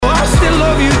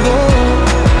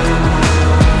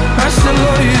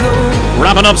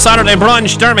Wrapping up Saturday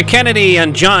brunch, Dermot Kennedy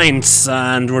and Giants,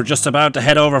 and we're just about to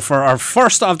head over for our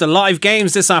first of the live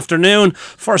games this afternoon.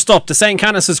 First up, the St.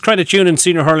 Canice's Credit Union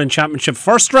Senior Hurling Championship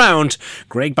first round.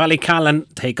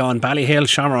 Graigueballycallan take on Ballyhale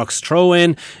Shamrocks.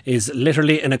 Throw-in is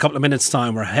literally in a couple of minutes'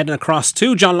 time. We're heading across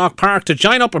to John Locke Park to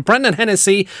join up with Brendan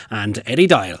Hennessy and Eddie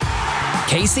Dial.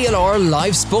 KCLR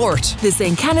Live Sport. The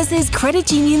St. Canice's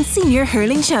Credit Union Senior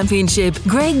Hurling Championship.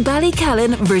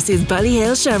 Graigueballycallan versus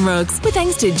Ballyhale Shamrocks. With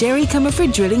thanks to Jerry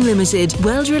Comerford Drilling Limited.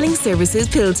 Well Drilling Services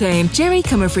Piltane.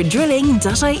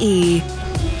 jerrycomerforddrilling.ie.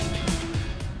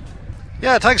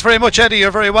 Yeah, thanks very much, Eddie.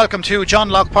 You're very welcome to John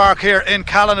Locke Park here in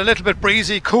Callan. A little bit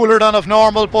breezy, cooler than of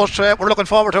normal, but we're looking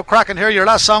forward to a cracking here. Your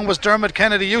last song was Dermot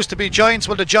Kennedy, used to be Giants.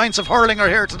 Well, the Giants of hurling are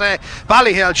here today,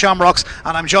 Ballyhale Shamrocks,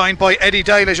 and I'm joined by Eddie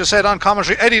Dial, as you said, on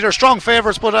commentary. Eddie, they're strong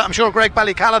favourites, but I'm sure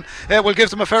Graigueballycallan will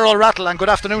give them a fair old rattle, and good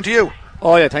afternoon to you.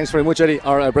 Oh yeah, thanks very much, Eddie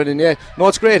or Brendan. Yeah, no,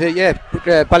 it's great.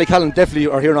 Ballycallan definitely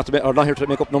are here not here to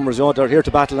make up numbers. You know, they're here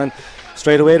to battle, and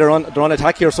straight away they're on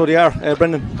attack here. So they are,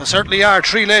 Brendan. They certainly are.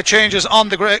 3 late changes on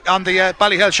the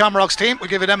Ballyhale Shamrocks team.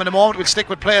 We'll give you them in a moment. We'll stick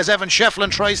with play as Evan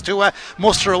Shefflin tries to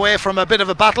muster away from a bit of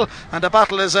a battle, and the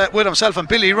battle is with himself and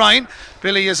Billy Ryan.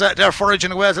 Billy is there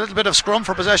foraging away. There's a little bit of scrum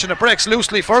for possession. It breaks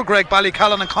loosely for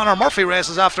Graigueballycallan, and Conor Murphy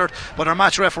races after it, but our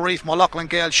match referee from O'Loughlin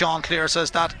Gale, Sean Clear, says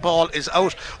that ball is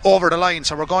out over the line,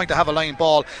 so we're going to have a line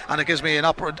ball, and it gives me an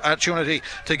opportunity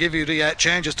to give you the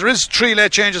changes. There is 3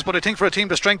 late changes, but I think for a team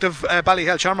the strength of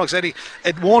Ballyhale Shamrocks, Eddie,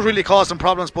 it won't really cause them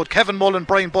problems. But Kevin Mullen,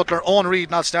 Brian Butler, Owen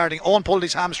Reid not starting. Owen pulled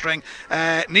his hamstring,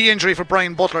 knee injury for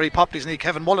Brian Butler, he popped his knee.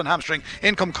 Kevin Mullen hamstring.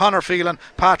 In come Conor Phelan,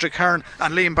 Patrick Hearn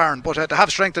and Liam Byrne, but they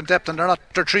have strength and depth, and they're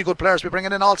 3 good players we're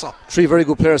bringing in also. 3 very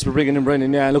good players we're bringing in,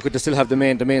 Brendan. Yeah, look, they still have the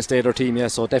mainstay of their team, yeah,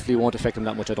 so definitely won't affect them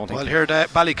that much, I don't think. Well, here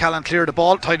Ballycallan clear the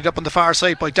ball, tidied up on the far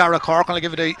side by Dara Cork. I'll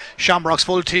give you the Shamrocks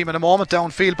full team in a moment.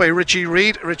 Downfield by Richie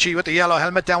Reid. Richie with the yellow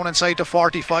helmet down inside the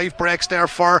 45. Breaks there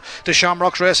for the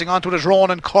Shamrocks. Racing onto it is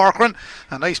Ronan Corcoran,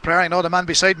 a nice player. I know the man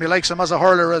beside me likes him as a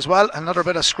hurler as well. Another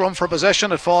bit of scrum for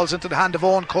possession. It falls into the hand of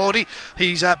Owen Cody.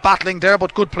 He's battling there,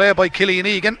 but good play by Killian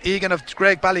Egan. Egan of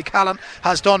Graigueballycallan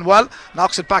has done well.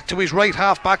 Knocks it back to his right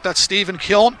half back. That's Stephen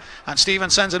Keown, and Stephen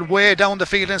sends it way down the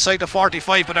field inside the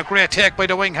 45, but a great take by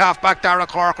the wing half back Dara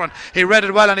Corcoran. He read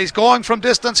it well, and he's going from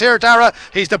distance here, Dara.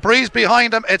 He's the breeze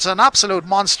behind him. It's an absolute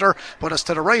monster, but it's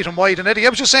to the right and wide. And Eddie, I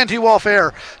was just saying to you off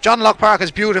air, John Locke Park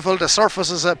is beautiful. The surface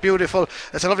is beautiful.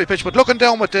 It's a lovely pitch, but looking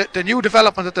down with the new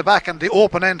development at the back and the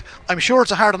open end, I'm sure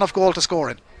it's a hard enough goal to score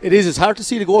in. It is. It's hard to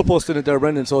see the goalpost in it there,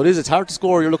 Brendan. So it is. It's hard to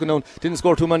score. You're looking down. Didn't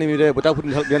score too many today, but that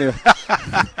wouldn't help me anyway.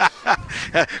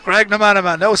 Greg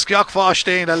Namanaman, now Skjok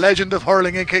Fostein, a legend of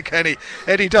hurling in Kilkenny.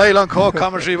 Eddie Dial on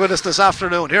co-commentary with us this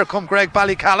afternoon. Here come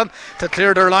Graigueballycallan to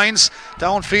clear their lines.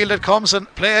 Downfield it comes,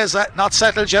 and play is not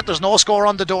settled yet. There's no score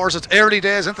on the doors. It's early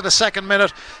days into the 2nd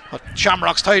minute, but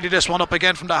Shamrocks tidy this one up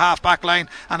again from the half back line,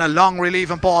 and a long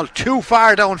relieving ball too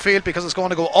far downfield because it's going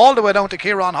to go all the way down to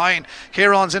Kieran Hine.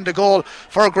 Kieran's in the goal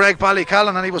for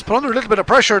Graigueballycallan, and he was put under a little bit of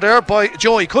pressure there by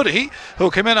Joey Cuddihy,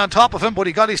 who came in on top of him, but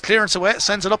he got his clearance away,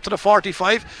 sends it up to the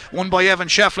 45, won by Evan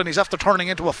Shefflin. He's after turning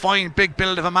into a fine big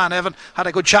build of a man. Evan had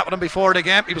a good chat with him before the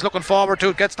game. He was looking forward to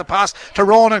it, gets the pass to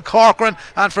Ronan Corcoran,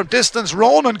 and from distance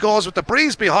Ronan goes with the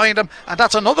breeze behind him, and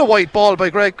that's another wide ball by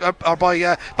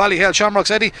Ballyhale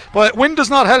Shamrocks, Eddie. But wind is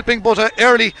not helping, but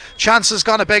early chances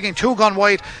gone a begging, 2 gone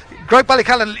wide.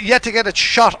 Graigueballycallan yet to get a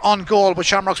shot on goal, but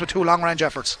Shamrocks with 2 long range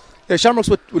efforts. Yeah, Shamrocks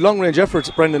with long range efforts,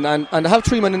 Brendan, and have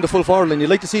 3 men in the full forward line. You'd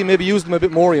like to see maybe use them a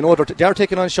bit more. You know, they are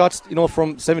taking on shots, you know,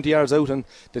 from 70 yards out, and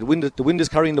the wind is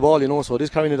carrying the ball, you know, so it is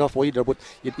carrying it off wide there. But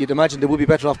you'd imagine they would be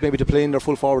better off maybe to play in their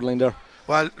full forward line there.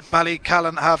 Well,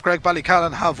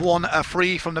 Graigueballycallan have won a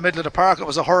free from the middle of the park. It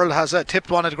was a hurl, has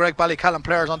tipped one of the Graigueballycallan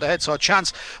players on the head, so a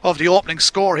chance of the opening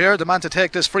score here. The man to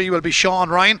take this free will be Sean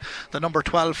Ryan, the number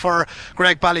 12 for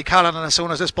Graigueballycallan, and as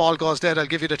soon as this ball goes dead, I'll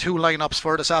give you the 2 lineups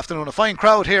for this afternoon. A fine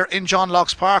crowd here in John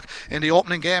Locke Park in the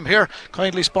opening game here,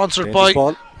 kindly sponsored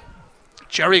by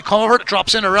Jerry Comerford.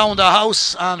 Drops in around the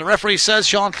house, and the referee says,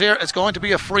 Sean Clear, it's going to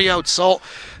be a free out. So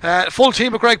full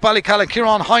team of Graigueballycallan: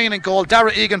 Kieran Hine in goal,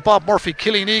 Dara Egan, Bob Murphy,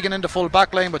 Killian Egan in the full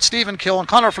back line, with Stephen Keown,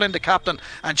 Conor Flynn the captain,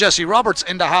 and Jesse Roberts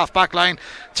in the half back line.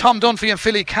 Tom Dunphy and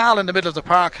Philly Cahill in the middle of the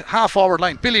park. Half forward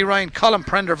line: Billy Ryan, Colin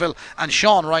Prenderville and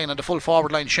Sean Ryan. In the full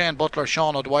forward line: Shane Butler,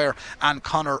 Sean O'Dwyer and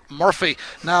Conor Murphy.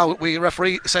 Now,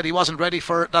 referee said he wasn't ready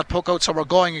for that puck out, so we're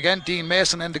going again. Dean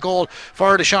Mason in the goal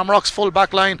for the Shamrocks. Full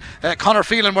back line: Conor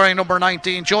Connor Phelan wearing number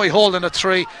 19, Joey Holden at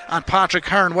 3, and Patrick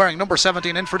Hearn wearing number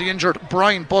 17. In for the injured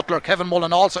Brian Butler. Kevin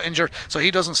Mullen also injured, so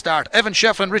he doesn't start. Evan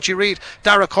Shefflin, Richie Reid,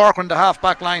 Dara Corcoran the half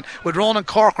back line, with Ronan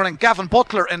Corcoran and Gavin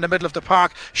Butler in the middle of the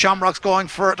park. Shamrocks going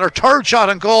for their third shot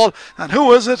on goal, and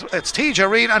who is it? It's TJ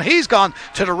Reid, and he's gone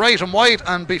to the right and wide.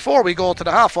 And before we go to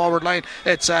the half forward line,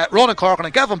 it's Ronan Corcoran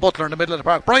and Gavin Butler in the middle of the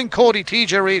park. Brian Cody,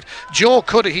 TJ Reid, Joe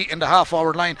Cudahy in the half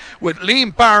forward line, with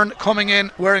Liam Byrne coming in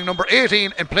wearing number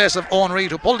 18 in place of Owen Reid,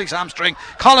 who pulled his hamstring.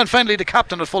 Colin Fenley, the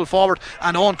captain, at full forward,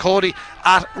 and Owen Cody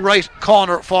at right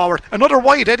corner forward. Another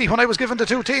wide, Eddie, when I was given the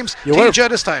two teams. TJ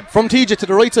this time. From TJ to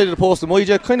the right side of the post, and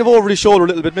YJ kind of over his shoulder a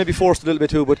little bit, maybe forced a little bit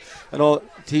too, but I know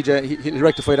TJ, he'll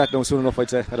rectify that now soon enough,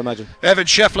 I'd imagine. Evan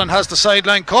Shefflin has the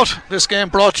sideline cut. This game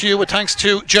brought to you with thanks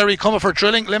to Jerry Comerford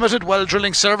Drilling Limited, well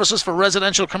drilling services for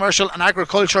residential, commercial and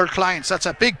agricultural clients. That's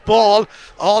a big ball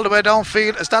all the way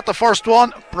downfield. Is that the first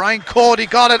one? Brian Cody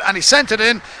got it and he sent it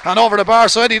in and over the bar.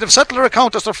 So Eddie, they've settled their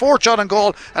account. It's their fourth shot on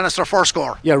goal and it's their first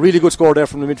score. Yeah, really good score there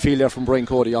from the midfield there from Brian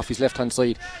Cody off his left hand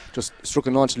side, just struck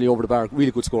it nonchalantly over the bar.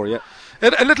 Really good score, yeah.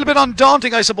 A little bit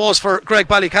undaunting, I suppose, for Greg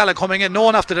Ballycallan coming in,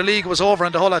 knowing after the league was over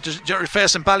and the whole lot,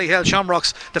 facing Ballyhale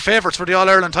Shamrocks, the favourites for the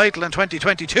All-Ireland title in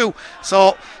 2022.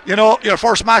 So, you know, your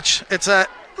first match, it's a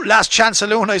last chance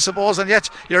saloon, I suppose, and yet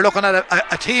you're looking at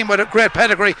a team with a great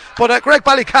pedigree. But Greg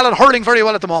Ballycallan hurling very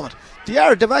well at the moment.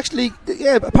 They've actually,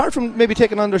 apart from maybe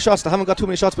taking on their shots, they haven't got too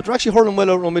many shots, but they're actually hurling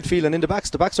well around midfield, and in the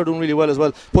backs are doing really well as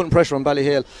well, putting pressure on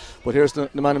Ballyhale. But here's the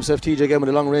man himself, TJ, again with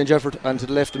a long range effort and to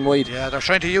the left and wide. Yeah, they're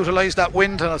trying to utilise that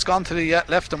wind, and it's gone to the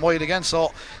left and wide again,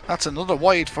 so that's another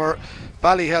wide for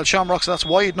Ballyhale Shamrocks. That's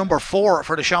wide number 4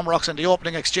 for the Shamrocks in the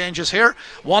opening exchanges here.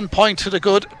 1 point to the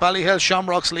good. Ballyhale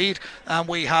Shamrocks lead, and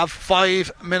we have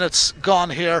 5 minutes gone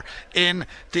here in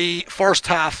the first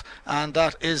half, and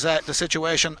that is the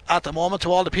situation at the moment.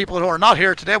 To all the people who are not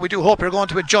here today, we do hope you're going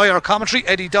to enjoy our commentary.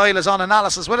 Eddie Doyle is on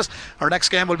analysis with us. Our next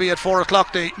game will be at 4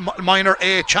 o'clock, the Minor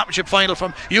A Championship Final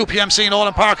from UPMC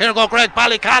Nolan Park. Here go Greg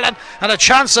Ballycallan, and a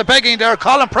chance of begging there.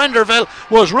 Colin Prenderville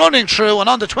was running through, and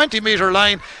on the 20 metre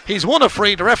line he's won a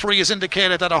free. The referee has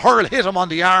indicated that a hurl hit him on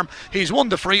the arm. He's won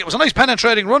the free. It was a nice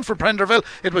penetrating run for Prenderville.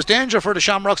 It was danger for the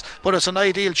Shamrocks, but it's an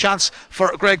ideal chance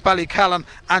for Greg Ballycallan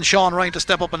and Sean Ryan to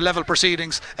step up and level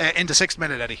proceedings in the 6th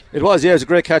minute, Eddie. It was a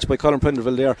great catch by Colin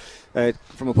Prenderville there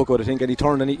from a puck out, I think, and he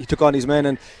turned and he took on his men,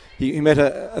 and he met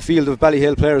a field of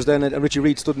Ballyhale players then, and Richie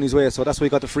Reid stood in his way, so that's why he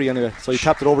got the free anyway. So he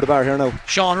tapped it over the bar here now.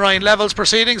 Sean Ryan levels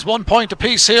proceedings, 1 point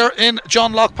apiece here in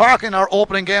John Locke Park in our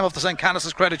opening game of the St.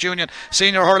 Canice's Credit Union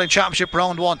Senior Hurling Championship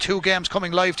Round 1. 2 games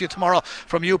coming live to you tomorrow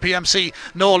from UPMC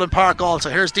Nolan Park also.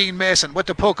 Here's Dean Mason with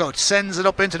the puck out, sends it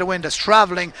up into the wind. It's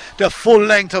travelling the full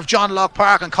length of John Locke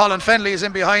Park, and Colin Fenley is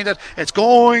in behind it. It's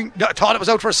going, I thought it was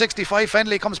out for a 65.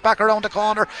 Fenley comes back around the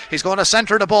corner. He's going to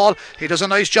centre the ball. He does a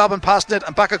nice job in passing it,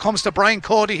 and back it comes to Brian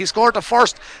Cody. He scored the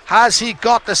first. Has he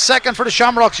got the second for the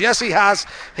Shamrocks? Yes, he has.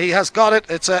 He has got it.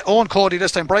 It's Owen Cody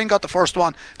this time. Brian got the first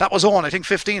one. That was Owen. I think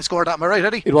 15 scored that. Am I right,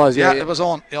 Eddie? It was, yeah. It was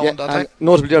Owen. That time.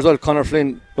 Notably there as well, Conor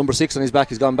Flynn, number 6 on his back.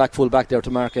 He's gone back full back there to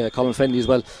mark Colin Fenley as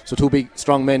well. So 2 big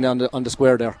strong men on the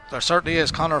square there. There certainly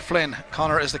is. Conor Flynn.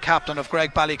 Conor is the captain of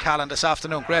Greg Ballycallan this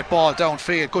afternoon. Great ball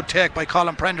downfield. Good take by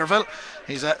Colin Prenderville.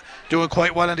 He's doing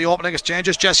quite well in the opening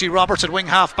exchanges. Jesse Roberts at wing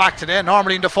half back today,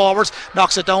 normally in the forwards,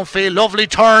 knocks it downfield. Lovely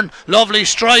turn, lovely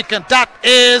strike, and that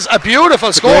is a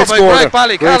beautiful score by Greg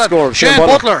Ballycallan. Shane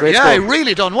Butler, he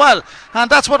really done well, and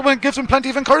that's what gives him plenty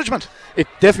of encouragement. It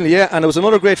definitely, and it was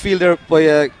another great field there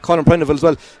by Colin Prenderville as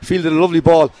well. Fielded a lovely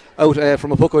ball out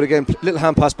from a puck out again. Little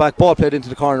hand pass back, ball played into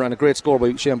the corner, and a great score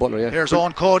by Shane Butler. Here's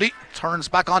Owen Cody, turns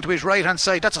back onto his right hand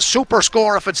side. That's a super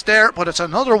score if it's there, but it's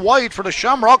another wide for the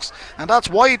Shamrocks, and that's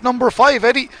wide number 5.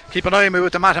 Eddie, keep an eye on me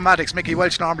with the mathematics. Mickey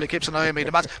Welch normally keeps an eye on me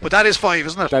the maths, but that is 5,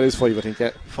 isn't it? That is 5, I think,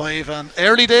 yeah. 5, and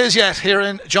early days yet here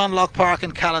in John Locke Park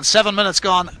in Callan. 7 minutes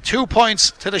gone. 2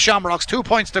 points to the Shamrocks, 2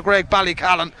 points to Greg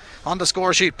Ballycallan on the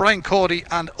score sheet. Brian Cody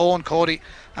and Owen Cody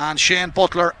and Shane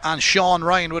Butler and Sean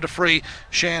Ryan with a free.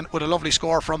 Shane with a lovely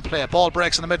score from play. Ball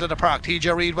breaks in the middle of the park.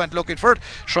 TJ Reid went looking for it,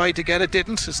 tried to get it,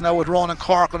 didn't. It's now with Ronan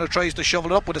Corcoran who tries to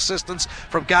shovel it up with assistance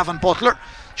from Gavin Butler.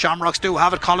 Shamrocks do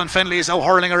have it. Colin Fenley is out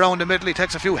hurling around the middle. He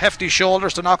takes a few hefty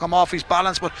shoulders to knock him off his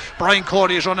balance, but Brian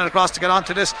Cody is running across to get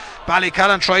onto this.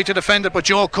 Ballycallan tried to defend it, but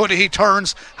Joe Cudahy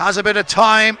turns, has a bit of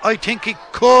time. I think he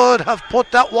could have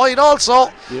put that wide also.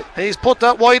 He's put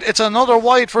that wide. It's another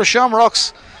wide for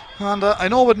Shamrocks. And I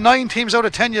know with 9 teams out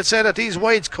of 10 you'd say that these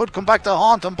wides could come back to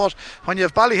haunt them, but when you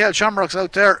have Ballyhale Shamrocks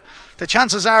out there, the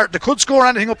chances are they could score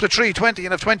anything up to 3-20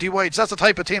 and have 20 wides. That's the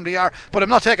type of team they are. But I'm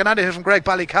not taking anything from Greg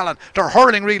Ballycallan. They're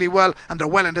hurling really well and they're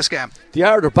well in this game.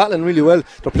 They're battling really well.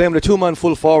 They're playing with a 2-man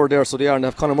full forward there, so they are, and they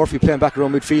have Conor Murphy playing back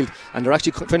around midfield, and they're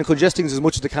actually trying to congest things as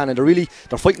much as they can, and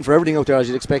they're fighting for everything out there as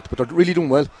you'd expect, but they're really doing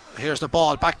well. Here's the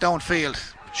ball back downfield.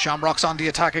 Shamrocks on the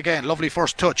attack again. Lovely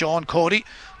first touch. Owen Cody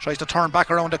tries to turn back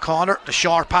around the corner. The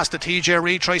short pass to TJ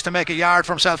Reid, tries to make a yard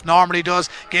for himself. Normally does.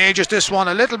 Gauges this one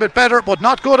a little bit better, but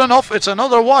not good enough. It's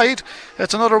another wide. I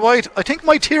think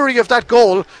my theory of that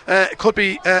goal could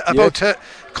be about to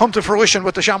come to fruition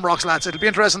with the Shamrocks lads. It'll be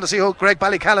interesting to see how Greg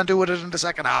Ballycallan do with it in the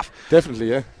second half. Definitely,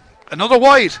 yeah. Another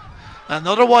wide.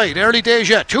 Early days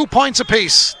yet. 2 points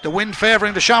apiece. The wind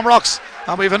favouring the Shamrocks.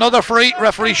 And we have another free.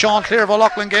 Referee Sean Clear of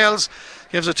O'Loughlin Gales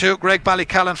gives it to Greg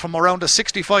Ballycallan from around the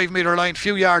 65 metre line,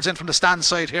 few yards in from the stand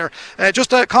side here.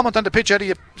 Just a comment on the pitch, Eddie.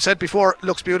 You said before,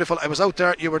 looks beautiful. I was out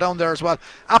there, you were down there as well.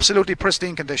 Absolutely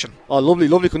pristine condition. Oh,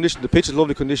 lovely condition. The pitch is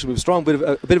lovely condition. We have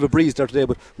a bit of a breeze there today,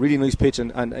 but really nice pitch,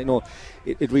 and you know,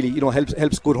 it really, you know,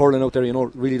 helps good hurling out there. You know,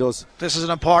 it really does. This is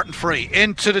an important free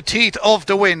into the teeth of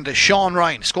the wind. Sean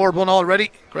Ryan scored one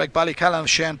already. Greg Ballycallan and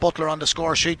Shane Butler on the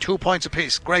score sheet. 2 points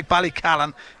apiece. Greg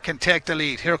Ballycallan can take the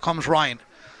lead. Here comes Ryan.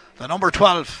 The number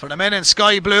 12 for the men in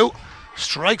sky blue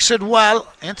strikes it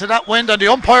well into that wind, and the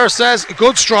umpire says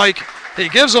good strike. He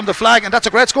gives him the flag, and that's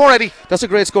a great score, Eddie. That's a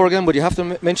great score again, but you have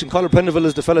to mention Conor Prendeville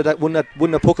is the fella that won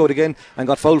that puck out again and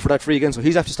got fouled for that free again, so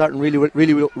he's actually starting really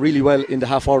well in the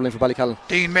half forward line for Ballycallan.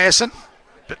 Dean Mason,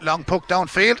 bit long puck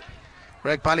downfield.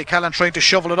 Greg Ballycallan trying to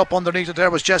shovel it up underneath it. There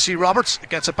was Jesse Roberts. It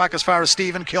gets it back as far as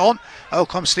Stephen Keown. Out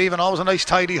comes Stephen, always a nice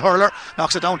tidy hurler.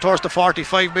 Knocks it down towards the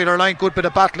 45 metre line. Good bit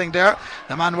of battling there.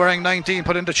 The man wearing 19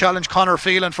 put in the challenge, Conor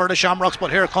Phelan for the Shamrocks.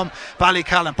 But here come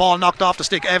Ballycallan. Ball knocked off the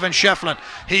stick. Evan Shefflin,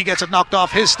 he gets it knocked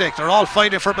off his stick. They're all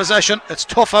fighting for possession. It's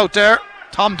tough out there.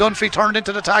 Tom Dunphy turned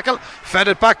into the tackle. Fed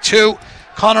it back to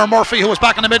Conor Murphy, who was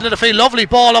back in the middle of the field. Lovely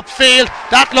ball upfield.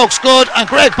 That looks good. And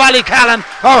Greg Ballycallan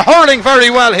are hurling very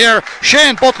well here.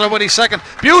 Shane Butler with his second.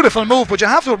 Beautiful move, but you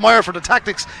have to admire for the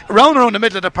tactics around the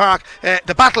middle of the park.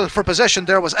 The battle for possession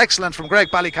there was excellent from Greg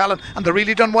Ballycallan, and they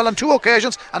really done well on 2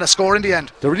 occasions and a score in the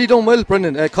end. They really done well,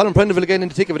 Brendan. Colin Prendeville again in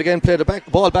the thick of it again. Played the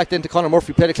ball back then to Conor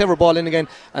Murphy. Played a clever ball in again,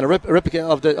 and a replica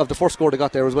of the first score they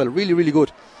got there as well. Really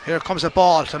good. Here comes the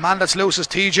ball. The man that's loose is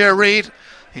TJ Reid.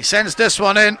 He sends this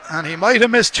one in, and he might have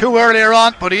missed 2 earlier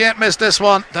on, but he ain't missed this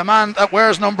one. The man that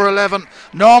wears number 11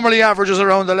 normally averages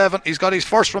around 11. He's got his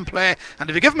first from play, and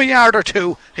if you give him a yard or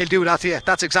 2, he'll do that to you.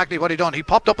 That's exactly what he done. He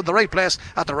popped up in the right place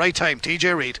at the right time.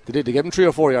 TJ Reid. They gave him 3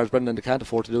 or 4 yards, Brendan. They can't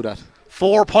afford to do that.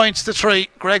 4 points to 3.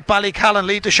 Greg Ballycallan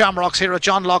lead the Shamrocks here at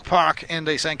John Locke Park in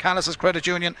the St. Canice's Credit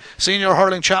Union Senior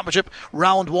Hurling Championship,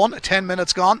 round 1. 10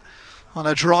 minutes gone on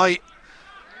a dry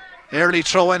early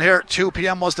throw in here. 2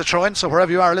 p.m. was the throw in, so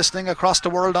wherever you are listening across the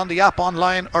world on the app,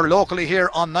 online or locally here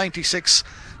on 96.9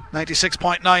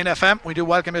 FM, we do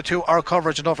welcome you to our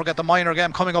coverage. And don't forget the minor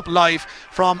game coming up live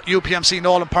from UPMC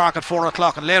Nolan Park at 4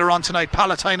 o'clock. And later on tonight,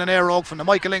 Palatine and Éire Óg from the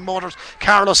Michael Ling Motors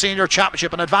Carlow Senior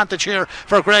Championship. An advantage here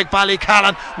for Greg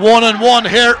Ballycallan. 1-1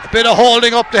 here. A bit of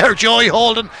holding up there. Joey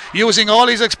Holden using all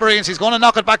his experience. He's going to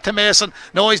knock it back to Mason.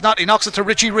 No, he's not. He knocks it to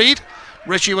Richie Reid.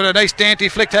 Richie with a nice dainty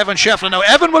flick to Evan Shefflin. Now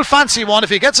Evan will fancy one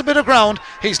if he gets a bit of ground.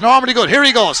 He's normally good. Here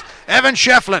he goes. Evan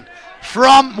Shefflin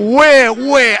from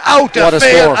way out the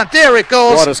field, and there it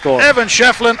goes. What a score. Evan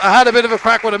Shefflin. I had a bit of a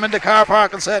crack with him in the car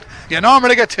park and said, you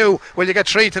normally get 2, will you get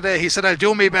 3 today? He said, I'll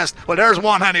do me best. Well, there's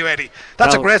 1 anyway, Eddie.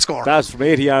 That's a great score. That's from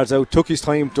 80 yards out. Took his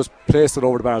time, just placed it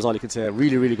over the bar, is all you can say.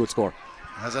 Really good score.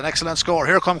 That's an excellent score.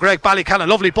 Here come Greg Ballycallan.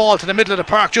 Lovely ball to the middle of the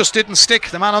park. Just didn't stick.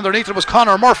 The man underneath it was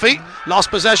Conor Murphy.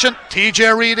 Lost possession.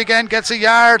 TJ Reid again gets a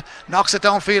yard. Knocks it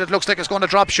downfield. It looks like it's going to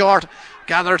drop short.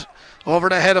 Gathered over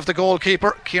the head of the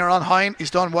goalkeeper, Kieran Hine.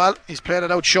 He's done well. He's played it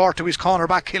out short to his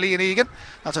cornerback, Killian Egan.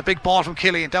 That's a big ball from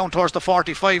Killian down towards the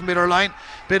 45 metre line.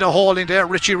 Bit of holding there.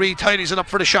 Richie Reid tidies it up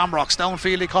for the Shamrocks.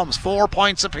 Downfield he comes. 4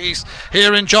 points apiece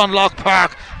here in John Locke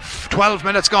Park. 12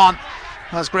 minutes gone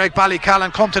as Greg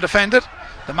Ballycallan come to defend it.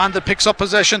 The man that picks up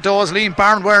possession does. Liam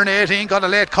Barron wearing 18. Got a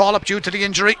late call up due to the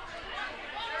injury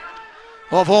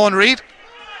of Owen Reid.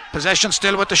 Possession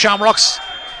still with the Shamrocks.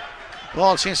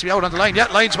 Ball seems to be out on the line. Yeah,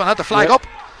 linesman had the flag up.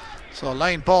 So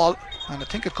line ball. And I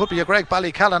think it could be a Greg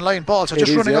Ballycallan line ball. So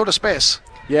just running out of space.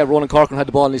 Yeah, Ronan Corcoran had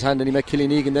the ball in his hand and he met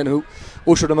Killian Egan then, who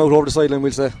ushered him out over the sideline,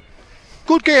 we'll say.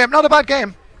 Good game, not a bad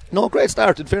game. No, great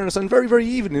start in fairness, and very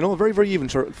even, you know, very even.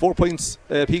 4 points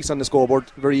peaks on the scoreboard,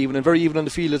 very even, and very even on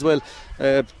the field as well.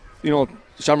 You know,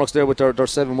 Shamrocks there with their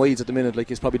 7 wides at the minute, like,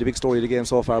 is probably the big story of the game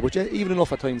so far. But yeah, even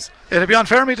enough at times. It'd be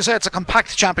unfair of me to say it's a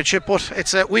compact championship, but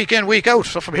it's a week in, week out.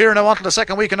 So from here now on to the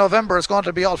second week in November, it's going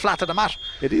to be all flat to the mat.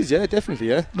 It is, yeah, definitely,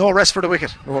 yeah. No rest for the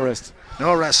wicked. No rest.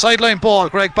 No rest. Sideline ball,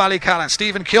 Greg Ballycallan.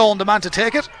 Stephen Keown, the man to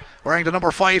take it, wearing the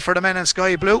number 5 for the men in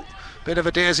sky blue. Bit of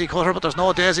a daisy cutter, but there's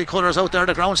no daisy cutters out there.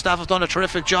 The ground staff have done a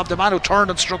terrific job. The man who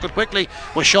turned and struck it quickly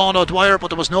was Sean O'Dwyer, but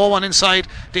there was no one inside.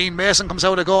 Dean Mason comes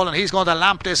out of goal, and he's going to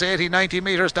lamp this 80-90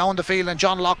 metres down the field in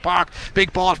John Locke Park.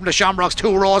 Big ball from the Shamrocks to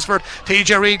Roseford.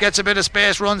 TJ Reid gets a bit of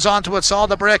space, runs onto it, saw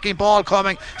the breaking ball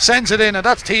coming, sends it in, and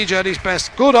that's TJ at his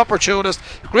best. Good opportunist,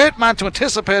 great man to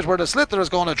anticipate where the sliotar is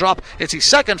going to drop. It's his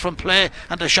second from play,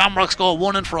 and the Shamrocks go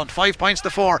 1 in front, 5 points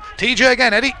to 4. TJ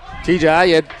again, Eddie.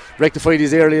 TJ had rectified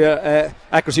his earlier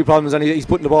accuracy problems, and he's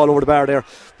putting the ball over the bar there.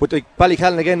 But like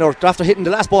Ballycallan again, or after hitting the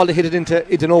last ball, they hit it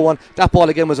into no one. That ball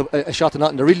again was a shot to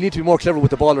nothing. They really need to be more clever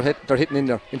with the ball they're hitting in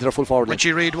there into their full forward line.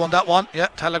 Richie Reid won that one. Yeah,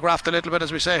 telegraphed a little bit,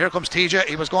 as we say. Here comes TJ.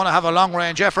 He was going to have a long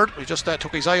range effort. He just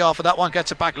took his eye off of that one,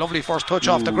 gets it back. Lovely first touch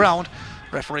off the ground.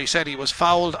 Referee said he was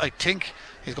fouled. I think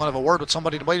he's going to have a word with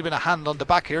somebody. There might have been a hand on the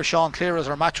back here. Sean Clear is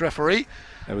our match referee.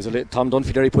 It was a little Tom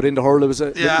Dunphy there, he put in the hurl. It was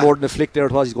a little more than a flick there.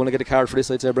 It was. He's going to get a card for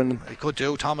this, I'd say, Brendan. He could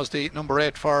do. Tom is the number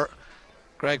 8 for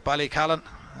Greg Ballycallan,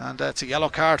 and it's a yellow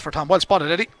card for Tom. Well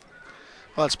spotted, Eddie.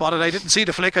 Well spotted. I didn't see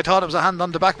the flick. I thought it was a hand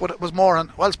on the back, but it was more.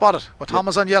 And well spotted. But Tom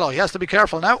is on yellow. He has to be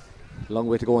careful now. Long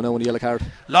way to go now on the yellow card.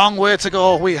 Long way to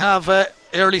go. We have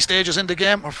early stages in the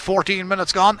game. We're 14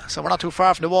 minutes gone, so we're not too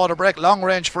far from the water break. Long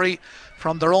range free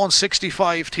from their own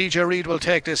 65. TJ Reid will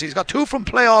take this. He's got 2 from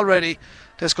play already.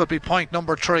 This could be point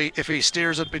number 3 if he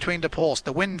steers it between the posts.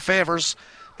 The wind favours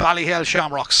Ballyhale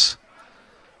Shamrocks.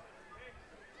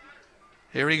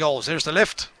 Here he goes. Here's the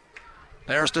lift.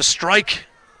 There's the strike.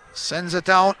 Sends it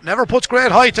down. Never puts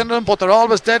great height in them, but they're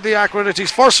always deadly accurate. It's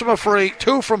his first from a free,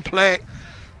 2 from play.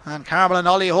 And Carmel and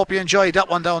Ollie, I hope you enjoyed that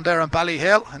one down there in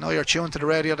Ballyhale. I know you're tuned to the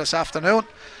radio this afternoon.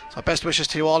 So best wishes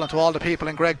to you all and to all the people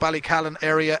in Greg Ballycallan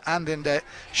area and in the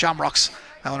Shamrocks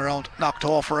down around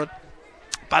Knocktofford,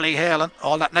 Ballyhale and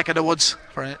all that neck of the woods.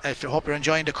 I hope you're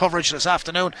enjoying the coverage this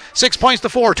afternoon. 6 points to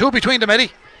 4, 2 between them,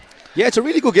 Eddie. Yeah, it's a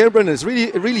really good game, Brendan. It's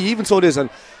really even, so it is.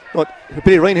 And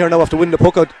Billy Ryan here now after winning the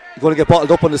puck out, going to get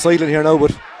bottled up on the sideline here now,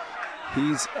 but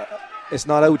it's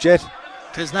not out yet.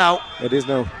 It is now. It is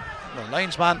now. The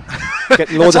linesman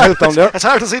getting loads of help down there. It's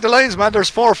hard to see the linesman. There's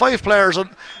 4 or 5 players and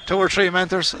 2 or 3 men.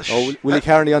 There's Willie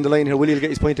Carney on the line here. Willie will get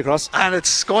his point across, and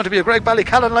it's going to be a Greg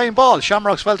Ballycallan line ball.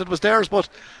 Shamrocks felt it was theirs, but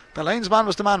the linesman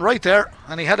was the man right there,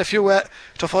 and he had a few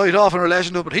to fight off in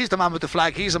relation to it, but he's the man with the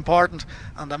flag. He's important,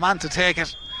 and the man to take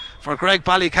it for Greg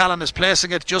Ballycallan is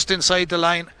placing it just inside the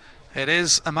line. It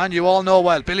is a man you all know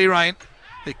well, Billy Ryan.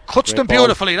 He cuts them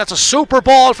beautifully. That's a super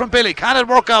ball from Billy. Can it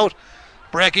work out?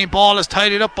 Breaking ball is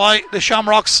tidied up by the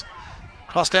Shamrocks.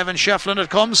 Across to Evan Shefflin it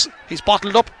comes. He's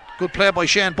bottled up. Good play by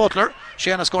Shane Butler.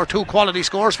 Shane has scored 2 quality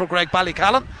scores for Greg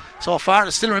Ballycallan. So far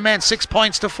it still remains 6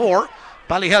 points to 4.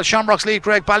 Ballyhale Shamrocks lead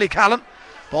Greg Ballycallan.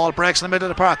 Ball breaks in the middle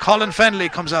of the park. Colin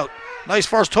Fenley comes out. Nice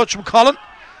first touch from Colin.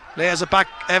 Lays it back.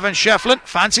 Evan Shefflin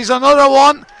fancies another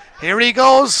one. Here he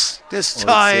goes. This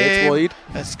time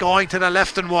it's going to the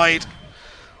left and wide.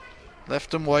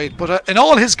 Left and wide, but in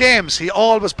all his games he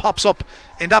always pops up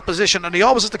in that position, and he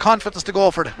always has the confidence to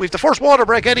go for it. We've the first water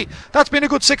break, Eddie. That's been a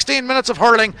good 16 minutes of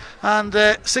hurling,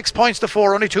 and 6 points to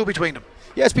 4, only 2 between them.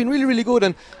 Yeah, it's been really, really good,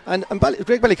 and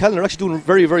Greg Ballycallan are actually doing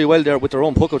very, very well there with their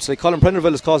own puckouts. Like Colin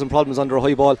Prenderville is causing problems under a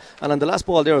high ball, and on the last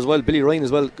ball there as well, Billy Ryan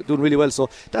as well doing really well. So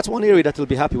that's one area that they'll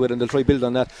be happy with, and they'll try build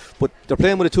on that. But they're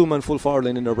playing with a 2-man full forward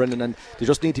line in there, Brendan, and they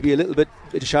just need to be a little bit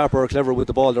sharper or clever with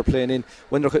the ball they're playing in.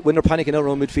 When they're panicking out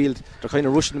around midfield, they're kind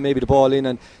of rushing maybe the ball in,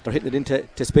 and they're hitting it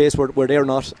into space where they're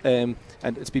not, and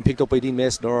it's been picked up by Dean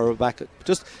Mason or back.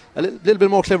 Just a little bit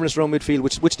more cleverness around midfield,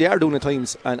 which they are doing at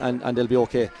times, and they'll be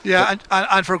okay. Yeah,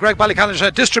 and for Greg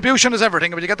Ballycallan, distribution is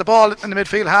everything. When you get the ball in the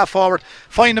midfield, half forward,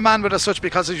 find a man with as such,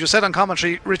 because as you said on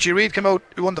commentary, Richie Reid came out,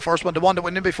 he won the first one. The one that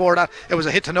went in before that, it was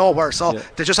a hit to nowhere. So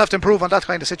they just have to improve on that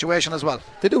kind of situation as well.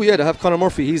 They do, yeah. They have Conor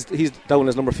Murphy. He's down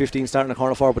as number 15, starting a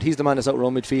corner forward, but he's the man that's out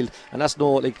around midfield, and that's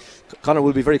Conor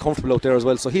will be very comfortable out there as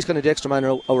well. So he's kind of the extra man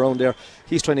around there.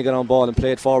 He's trying to get on ball and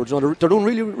play it forward. They're doing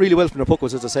really, really well from their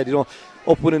puckouts, as I said.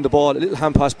 Up winning the ball, a little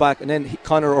hand pass back, and then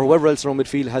Conor or whoever else around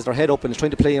midfield has their head up and is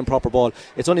trying to play in proper ball.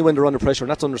 It's only when they're under pressure,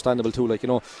 and that's understandable too.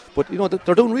 But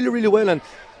they're doing really, really well, and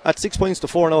at 6 points to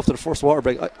 4 now after the first water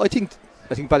break, I think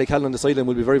Ballycallan on the sideline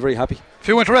will be very, very happy.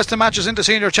 Few interesting matches in the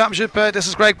senior championship. This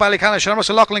is Greg Ballycallan. Shamrocks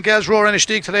and Loughlin Gales roar in a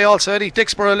steak today also. Eddie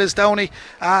Dixborough, Lisdowney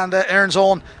and Erin's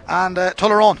Own and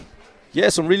Tullerone. Yeah,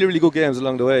 some really, really good games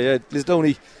along the way. Yeah,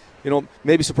 Lisdowney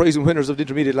maybe surprising winners of the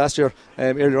intermediate last year.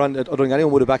 Earlier on, I don't think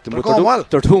anyone would have backed them. They're but going well.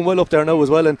 They're doing well up there now as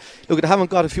well. And look, they haven't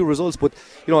got a few results, but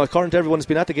according to everyone who's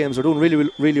been at the games, they're doing really,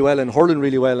 really well and hurling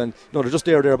really well, and they're just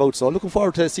thereabouts. So I'm looking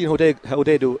forward to seeing how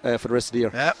they do for the rest of the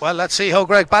year. Yeah, well, let's see how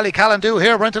Greg Ballycallan do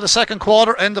here. We're into the second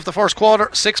quarter, end of the first quarter,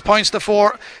 6 points to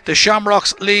 4. The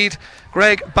Shamrocks lead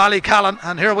Greg Ballycallan,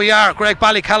 and here we are. Greg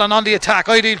Ballycallan on the attack.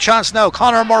 Ideal chance now.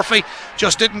 Conor Murphy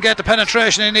just didn't get the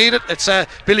penetration he needed. It's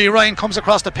Billy Ryan comes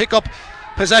across to pick up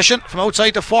possession from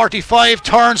outside the 45,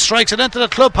 turns, strikes it into the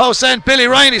clubhouse end. Billy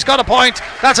Ryan, he's got a point.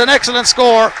 That's an excellent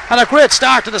score and a great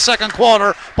start to the second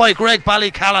quarter by Greg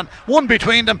Ballycallan. One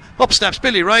between them, up steps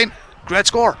Billy Ryan. Great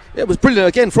score. Yeah, it was brilliant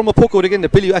again from a puck out again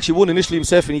that Billy actually won initially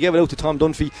himself, and he gave it out to Tom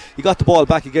Dunphy. He got the ball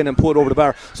back again and put it over the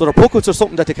bar. So their puck outs are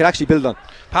something that they could actually build on.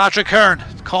 Patrick Hearn,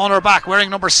 corner back,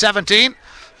 wearing number 17.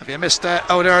 If you missed out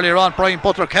earlier on, Brian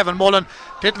Butler, Kevin Mullen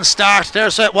didn't start.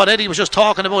 There's what Eddie was just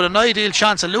talking about, an ideal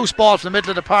chance, a loose ball from the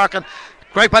middle of the park, and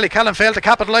Greg Ballycallan failed to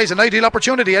capitalise. An ideal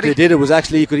opportunity, Eddie. They did. It was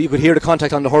actually, you could hear the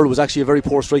contact on the hurl. It was actually a very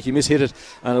poor strike. He mishit it,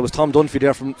 and it was Tom Dunphy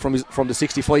there from the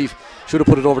 65. Should have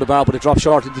put it over the bar, but it dropped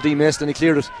short into Dean Mason, and he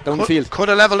cleared it down the field. Could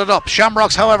have levelled it up.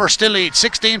 Shamrocks, however, still lead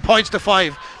 16 points to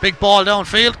 5. Big ball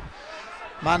downfield.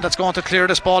 Man that's going to clear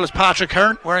this ball is Patrick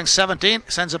Hearn, wearing 17.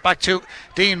 Sends it back to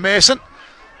Dean Mason.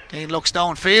 Dean looks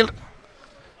downfield.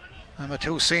 And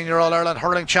 2 senior All-Ireland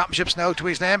hurling championships now to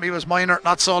his name. He was minor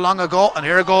not so long ago. And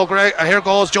here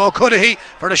goes Joe Cudahy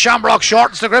for the Shamrock.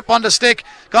 Shortens the grip on the stick.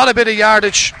 Got a bit of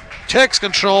yardage. Takes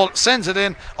control. Sends it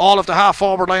in. All of the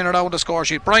half-forward line are now on the score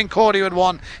sheet. Brian Cody with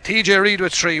 1. TJ Reid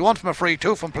with 3. 1 from a free,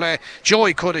 2 from play.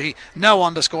 Joey Cudahy now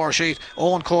on the score sheet.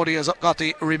 Owen Cody has got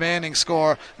the remaining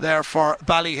score there for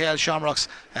Ballyhale Shamrocks.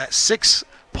 6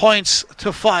 points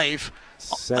to 5.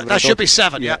 That should be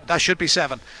 7. Yeah, that should be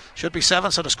 7. Should be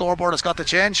 7, so the scoreboard has got to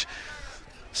change.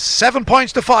 7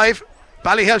 points to 5.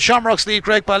 Ballyhale Shamrocks lead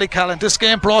Greg Ballycallan. This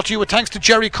game brought to you with thanks to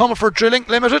Jerry Comerford Drilling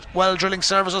Limited. Well drilling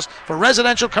services for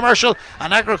residential, commercial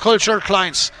and agricultural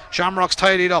clients. Shamrocks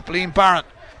tidied up. Liam Barron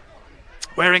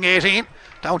wearing 18.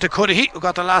 Down to Cudahy, who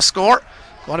got the last score.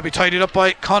 Going to be tidied up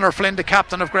by Conor Flynn, the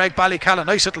captain of Greg Ballycallan.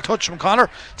 Nice little touch from Conor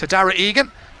to Dara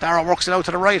Egan. Dara works it out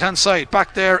to the right hand side.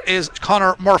 Back there is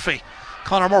Conor Murphy.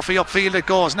 Conor Murphy upfield it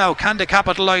goes. Now can they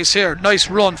capitalise here? Nice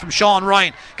run from Sean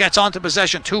Ryan. Gets onto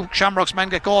possession. 2 Shamrocks men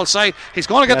get goal side. He's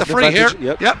going to get the free here.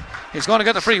 Yep. He's going to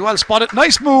get the free. Well spotted.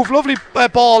 Nice move. Lovely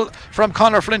ball from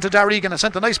Conor Flynn to Dara Egan, and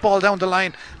sent a nice ball down the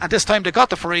line. And this time they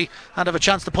got the free and have a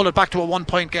chance to pull it back to a 1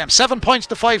 point game. 7 points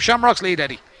to 5. Shamrocks lead,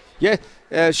 Eddie. Yeah,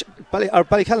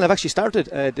 Ballycallan have actually started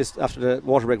this after the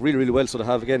water break really, really well, so they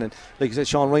have again. And like you said,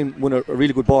 Sean Ryan won a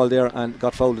really good ball there and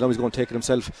got fouled. And now he's going to take it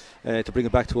himself to bring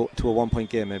it back to a 1 point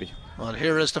game, maybe. Well,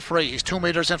 here is the free. He's 2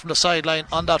 metres in from the sideline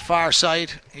on that far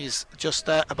side. He's just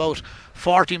about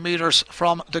 40 metres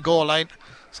from the goal line.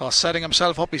 So setting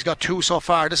himself up, he's got 2 so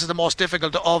far. This is the most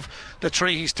difficult of the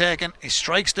 3 he's taken. He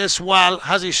strikes this well.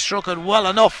 Has he struck it well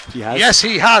enough? He has. Yes,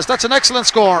 he has. That's an excellent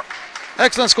score.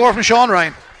 Excellent score from Sean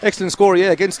Ryan. Excellent score,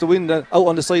 yeah, against the wind, out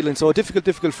on the sideline. So a difficult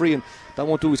free, and that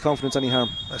won't do his confidence any harm.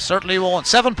 It certainly won't.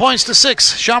 7 points to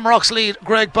 6. Shamrocks lead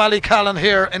Greg Ballycallan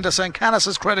here in the St.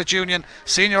 Canice's Credit Union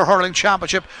Senior Hurling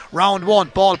Championship. Round 1.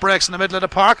 Ball breaks in the middle of the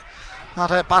park.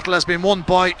 That battle has been won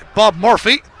by Bob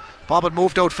Murphy. Bob had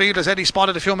moved outfield, as Eddie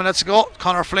spotted a few minutes ago.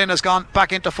 Conor Flynn has gone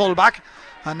back into full back.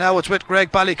 And now it's with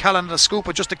Greg Ballycallan in the scoop,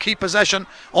 but just to keep possession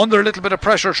under a little bit of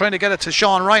pressure, trying to get it to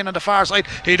Sean Ryan on the far side.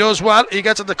 He does well. He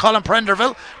gets it to Colin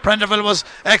Prenderville. Prenderville was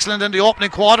excellent in the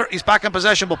opening quarter. He's back in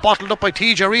possession, but bottled up by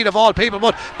TJ Reid of all people.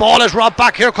 But ball is robbed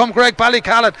back. Here come Greg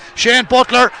Ballycallan. Shane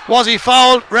Butler, was he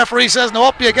fouled? Referee says no,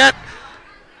 up you get.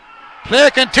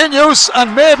 Play continues,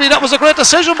 and maybe that was a great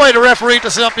decision by the referee to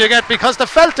say up you get, because they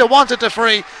felt they wanted the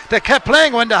free. They kept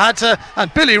playing when they had to,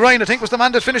 and Billy Ryan, I think, was the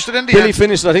man that finished it in the end. Billy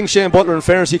finished it. I think Shane Butler, in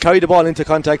fairness, he carried the ball into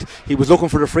contact. He was looking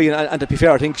for the free, and to be fair,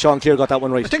 I think Sean Clear got that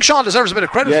one right. I think Sean deserves a bit of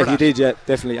credit for that. Yeah, he did, yeah,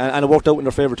 definitely, and it worked out in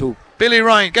their favour too. Billy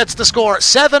Ryan gets the score.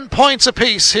 7 points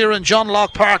apiece here in John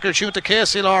Locke Park. Tuned to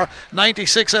KCLR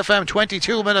 96 FM.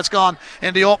 22 minutes gone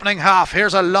in the opening half.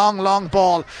 Here's a long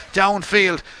ball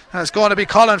downfield. And it's going to be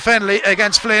Colin Fenley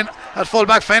against Flynn at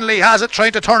fullback. Fenley has it,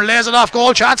 trying to turn, lays it off.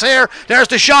 Goal chance here. There's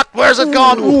the shot. Where's it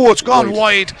gone? It's gone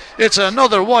wide. It's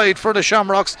another wide for the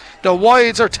Shamrocks. The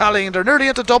wides are tallying. They're nearly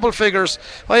into double figures.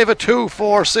 I have a 2,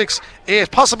 4, 6, 8,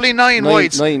 possibly 9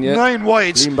 wides. 9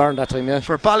 wides. Liam Byrne that time, yeah.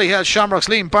 For Ballyhale Shamrocks.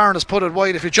 Liam Byrne has put it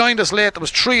wide. If you joined us late, there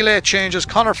was 3 late changes.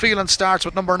 Conor Phelan starts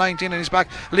with number 19 and he's back.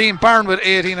 Liam Byrne with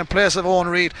 18 in place of Owen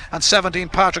Reid, and 17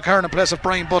 Patrick Hearn in place of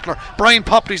Brian Butler. Brian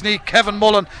popped his knee. Kevin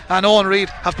Mullen and Owen Reid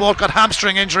have both got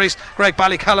hamstring injuries. Greg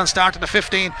Ballycallan started at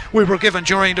 15. We were given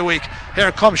during the week.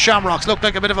 Here comes Shamrocks. Looked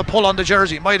like a bit of a pull on the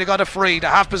jersey. Might have got it free. They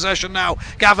have possession now.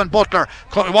 Gavin Butler.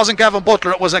 It wasn't Gavin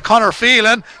Butler. It was a Connor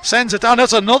Phelan. Sends it down.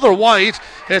 That's another white.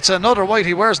 It's another white.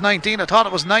 He wears 19. I thought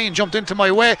it was 9. Jumped into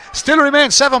my way. Still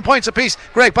remains 7 points apiece.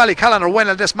 Greg Ballycallan are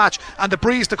winning this match, and the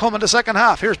breeze to come in the second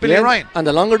half. Here's Billy Ryan. And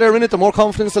the longer they're in it, the more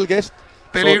confidence they'll get.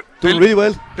 Doing really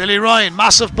well. Billy Ryan,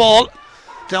 massive ball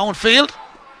downfield.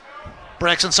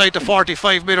 Breaks inside the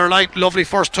 45 metre line. Lovely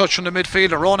first touch from the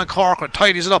midfielder. Ronan Corcoran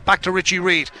tidies it up back to Richie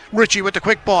Reid. Richie with the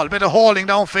quick ball. Bit of holding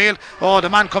downfield. Oh, the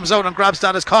man comes out and grabs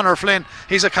that as Conor Flynn.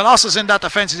 He's a colossus in that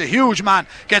defence. He's a huge man.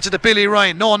 Gets it to Billy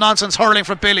Ryan. No nonsense hurling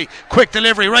from Billy. Quick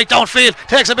delivery right downfield.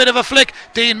 Takes a bit of a flick.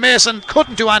 Dean Mason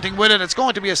couldn't do anything with it. It's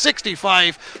going to be a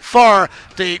 65 for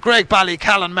the Greg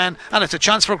Ballycallan men. And it's a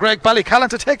chance for Greg Ballycallan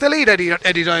to take the lead,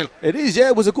 Eddie Doyle. It is, yeah.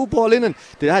 It was a good ball in, and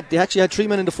they actually had 3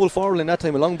 men in the full forward line that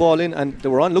time. A long ball in, and they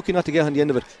were unlucky not to get on the end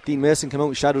of it. Dean Mason came out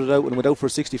and shadowed it out and went out for a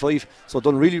 65. So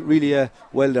done really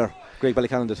well there. Greg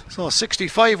Ballycallan did. So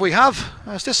 65 we have.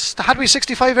 Had we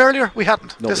 65 earlier? We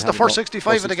hadn't. No, this is the first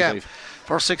 65 of the game.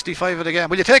 First 65 of the game.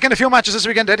 Will you take in a few matches this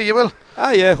weekend, Eddie? You will?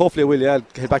 Yeah, hopefully I will. Yeah, I'll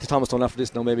head back to Thomastown after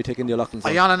this now. Maybe take in the O'Loughlin.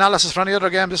 Are you on analysis for any other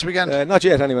game this weekend? Not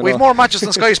yet, anyway. We've more matches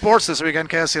than Sky Sports this weekend,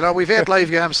 Casey. We've 8 live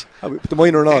games. The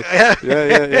minor and all. Yeah.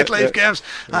 8 live games.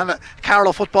 And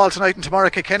Carlow football tonight and tomorrow.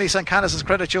 Kilkenny, St. Canice's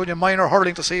Credit Union, minor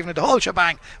hurling this evening. The whole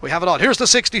shebang. We have it all. Here's the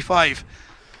 65.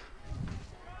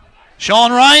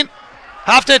 Sean Ryan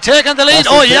have they taken the lead?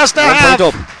 Oh yes, they have.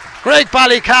 Greg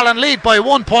Ballycallan lead by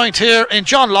 1 point here in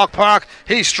John Locke Park.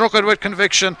 He struck it with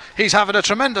conviction. He's having a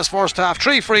tremendous first half.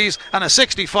 3 frees and a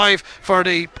 65 for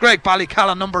the Greg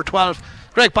Ballycallan number 12.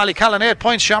 Greg Ballycallan 8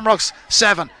 points, Shamrocks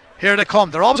 7. Here they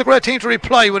come. They're always a great team to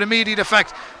reply with immediate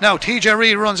effect. Now TJ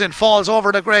Reid runs in, falls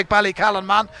over the Greg Ballycallan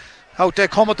man. Out they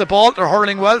come with the ball. They're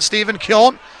hurling well. Stephen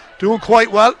Keown doing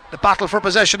quite well. The battle for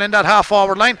possession in that half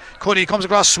forward line. Cody comes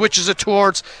across, switches it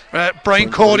towards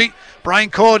Brian Cody.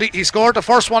 Brian Cody, he scored the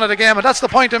first one of the game, and that's the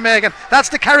point I'm making. That's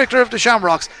the character of the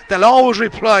Shamrocks. They'll always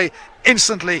reply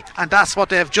instantly, and that's what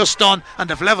they've just done, and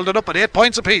they've levelled it up at 8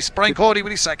 points apiece. Brian Cody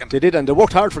with his second. They did, and they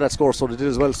worked hard for that score, so they did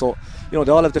as well. So, they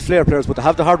all have the flair players, but they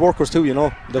have the hard workers too,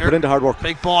 They put in the hard work.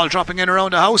 Big ball dropping in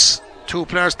around the house. 2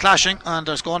 players clashing, and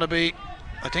there's going to be,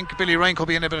 I think Billy Ryan could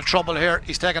be in a bit of trouble here.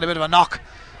 He's taking a bit of a knock.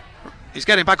 He's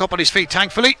getting back up on his feet,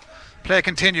 thankfully. Play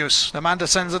continues. The man that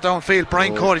sends it downfield,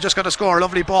 Brian Cody, just got to score.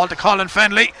 Lovely ball to Colin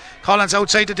Fenley. Colin's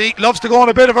outside the D, loves to go on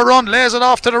a bit of a run, lays it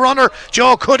off to the runner.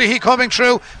 Joe Cuddy, he coming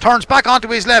through, turns back onto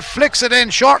his left, flicks it in,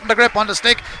 shorten the grip on the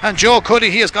stick, and Joe Cuddy,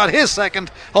 he has got his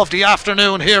second of the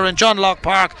afternoon here in John Locke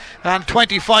Park, and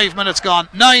 25 minutes gone.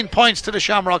 9 points to the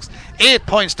Shamrocks, 8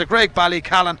 points to Greg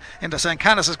Ballycallan in the St.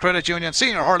 Canice's Credit Union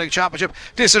Senior Hurling Championship.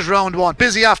 This is round 1.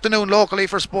 Busy afternoon locally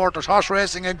for sport. There's horse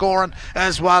racing in Goran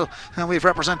as well, and we've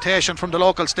representation from the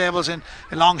local stables in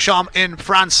Longchamp in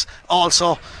France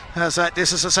also. As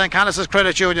this is the St. Canice's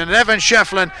Credit Union. And Evan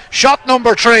Shefflin, shot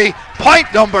number 3,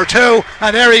 point number 2,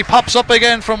 and there he pops up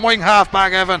again from wing half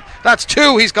back. Evan, that's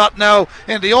 2 he's got now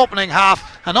in the opening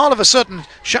half, and all of a sudden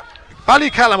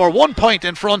Ballycallan were 1 point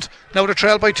in front, now they're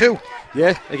trailed by 2.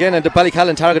 Yeah, again, and the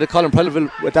Ballycallan targeted Colin Prelleville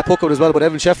with that puck out as well, but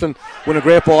Evan Shefflin won a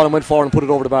great ball and went forward and put it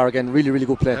over the bar again. Really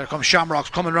good play. There comes Shamrocks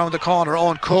coming round the corner.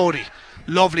 Owen Cody,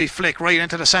 lovely flick right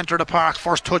into the centre of the park.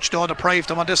 First touch though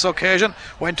deprived him on this occasion.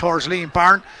 Went towards Liam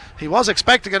Byrne. He was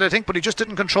expecting it, I think, but he just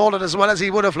didn't control it as well as he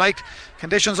would have liked.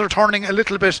 Conditions are turning a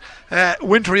little bit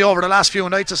wintry over the last few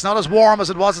nights. It's not as warm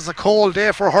as it was. It's a cold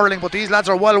day for hurling, but these lads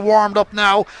are well warmed up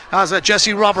now as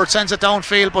Jesse Roberts sends it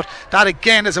downfield, but that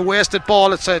again is a wasted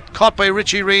ball. It's caught by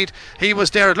Richie Reid. He was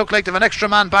there. It looked like they have an extra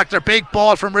man back there. Big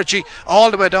ball from Richie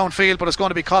all the way downfield, but it's going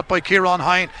to be caught by Kieran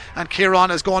Hine, and Kieran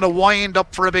is going to wind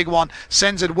up for a big one.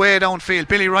 Sends it way downfield.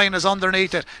 Billy Ryan is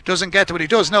underneath it. Doesn't get to it. He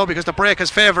does now because the break has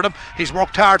favoured him. He's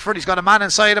worked hard for it. He's got a man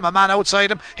inside him, a man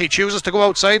outside him. He chooses to go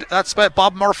outside. That's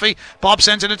Bob Murphy. Bob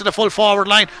sends it into the full forward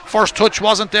line. First touch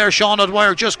wasn't there. Sean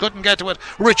O'Dwyer just couldn't get to it.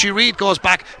 Richie Reid goes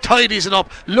back, tidies it up,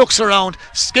 looks around,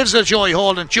 gives it to Joey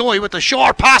Holden. Joey with the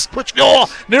short pass, which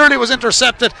nearly was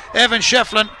intercepted. Evan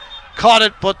Shefflin caught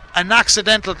it, but an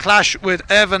accidental clash with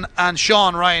Evan and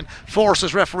Sean Ryan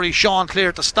forces referee Sean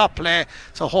Clear to stop play.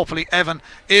 So hopefully Evan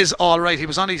is alright. He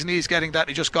was on his knees getting that,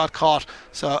 he just got caught.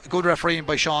 So good refereeing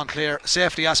by Sean Clear.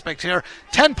 Safety aspect here.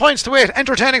 10 points to 8.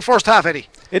 Entertaining first half, Eddie.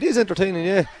 It is entertaining,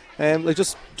 yeah. Like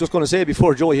just going to say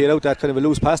before Joey hit out that kind of a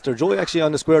loose pass there, Joey actually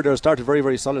on the square there started very,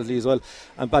 very solidly as well,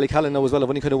 and Ballycallan now as well. I've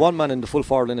only kind of one man in the full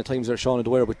forward line at times there, Sean and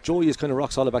Dwyer, but Joey is kind of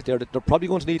rock solid back there. They're probably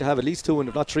going to need to have at least 2 and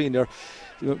if not 3 in there,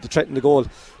 to threaten the goal.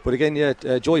 But again,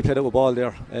 Joey played out a ball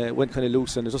there, went kind of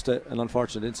loose, and it's just an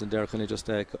unfortunate incident there, kind of just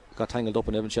got tangled up,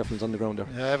 and Evan Shefflin's on the ground there.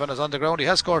 Yeah, Evan is on the ground. He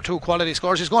has scored 2 quality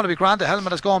scores. He's going to be grand. The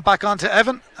helmet is going back onto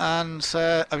Evan, and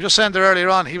I was just saying there earlier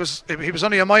on, he was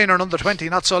only a minor in under 20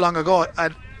 not so long ago.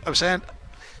 I was saying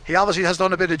he obviously has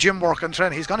done a bit of gym work and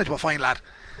training. He's gone into a fine lad.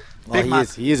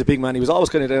 He is a big man. He was always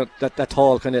kind of that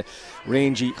tall, kind of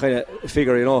rangy kind of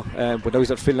figure, you know. But now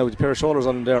he's filling out with a pair of shoulders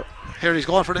on him there. Here he's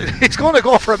going to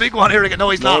go for a big one here again.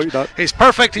 No, he's not. He's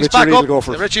perfect. He's back up.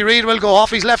 Richie Reid will go off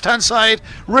his left hand side.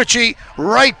 Richie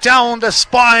right down the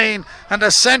spine and the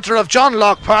centre of John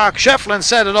Locke Park. Shefflin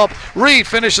set it up. Reid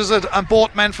finishes it, and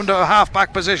both men from the half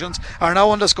back positions are now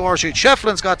on the score sheet.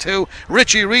 Shefflin's got 2.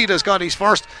 Richie Reid has got his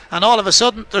first, and all of a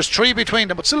sudden there's 3 between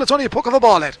them. But still, it's only a puck of a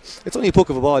ball, Ed. It's only a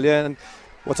puck of a ball, yeah. And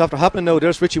what's after happening now,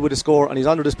 there's Richie with a score, and he's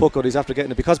under this puck out. He's after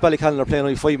getting it because Ballycallan are playing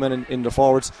only 5 men in their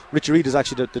forwards. Richie Reid is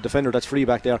actually the defender that's free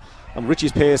back there, and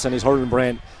Richie's pace and his hurling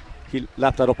brain, he'll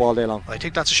lap that up all day long. I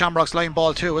think that's a Shamrocks line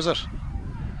ball too, is it?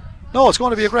 No, it's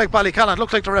going to be a Greg Ballycallan. It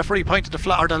looked like the referee pointed the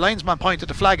flag, or the linesman pointed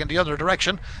the flag in the other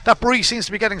direction. That breeze seems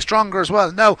to be getting stronger as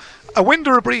well. Now, a wind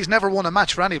or a breeze never won a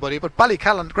match for anybody, but Greg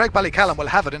Ballycallan will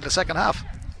have it in the second half.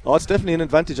 Oh, it's definitely an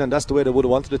advantage, and that's the way they would have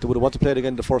wanted it. They would have wanted to play it again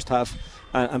in the first half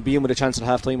and be in with a chance at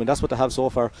half time, and that's what they have so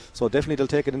far. So definitely they'll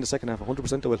take it in the second half,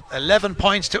 100% they will. 11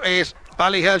 points to 8.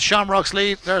 Ballyhale Shamrocks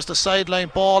lead. There's the sideline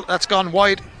ball. That's gone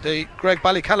wide. The Greg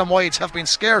Ballycallan wides have been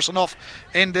scarce enough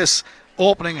in this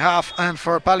opening half, and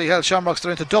for Ballyhale Shamrocks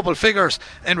they're into double figures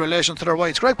in relation to their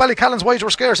wides. Greg Ballycallan's wides were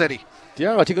scarce, Eddie.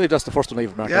 Yeah, I think that's the first one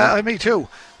I've marked. Yeah, me too.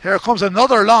 Here comes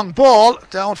another long ball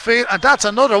downfield, and that's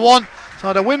another one.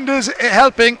 So the wind is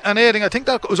helping and aiding. I think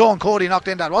that was Owen Cody knocked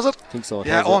in that, was it? I think so.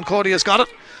 Yeah, Owen Cody has got it.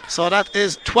 So that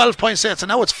is 12 points set. So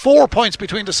now it's 4 points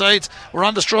between the sides. We're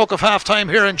on the stroke of half time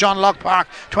here in John Locke Park.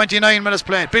 29 minutes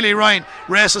played. Billy Ryan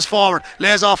races forward,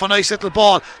 lays off a nice little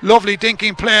ball. Lovely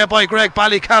dinking play by Greg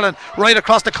Ballycallan right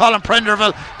across to Colin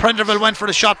Prenderville. Prenderville went for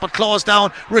the shot but closed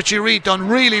down. Richie Reid done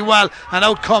really well, and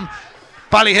out come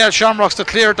Ballyhale Shamrocks to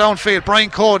clear downfield. Brian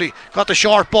Cody got the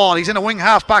short ball. He's in a wing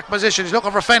half back position. He's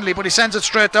looking for Fenley, but he sends it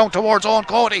straight down towards Owen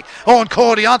Cody. Owen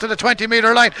Cody onto the 20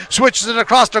 metre line, switches it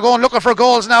across. They're going looking for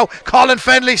goals now. Colin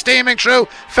Fenley steaming through.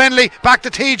 Fenley back to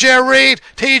TJ Reid.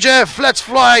 TJ lets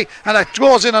fly, and it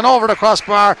goes in and over the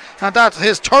crossbar, and that's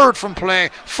his third from play.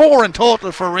 4 in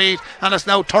total for Reid, and it's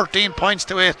now 13 points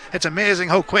to 8. It's amazing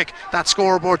how quick that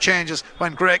scoreboard changes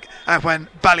when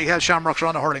Ballyhale Shamrocks are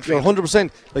on a hurling field. 100%.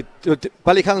 Like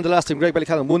Ballycallan, the last time Greg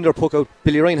Ballycallan won their puck out,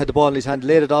 Billy Ryan had the ball in his hand,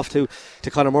 laid it off to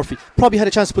Conor Murphy. Probably had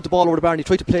a chance to put the ball over the bar, and he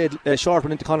tried to play a short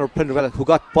one into Conor Prenderville, who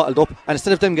got bottled up, and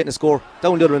instead of them getting a score,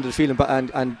 down the other end of the field,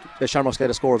 and Shamrocks get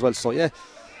a score as well. So yeah,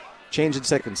 change in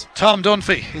seconds. Tom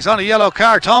Dunphy, he's on a yellow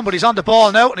card, Tom, but he's on the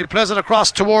ball now, and he plays it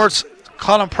across towards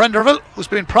Colin Prenderville, who's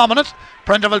been prominent.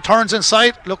 Prenderville turns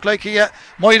inside, looked like he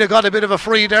might have got a bit of a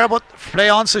free there, but play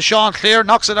on to Sean Clear,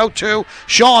 knocks it out to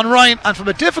Sean Ryan, and from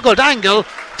a difficult angle,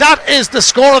 that is the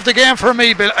score of the game for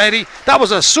me, Bill Eddie. That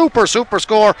was a super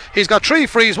score. He's got 3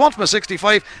 frees, one from a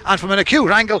 65, and from an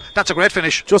acute angle, that's a great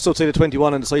finish. Just outside the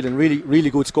 21 on the sideline, really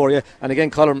good score, yeah. And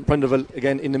again, Colin Prenderville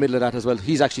again in the middle of that as well.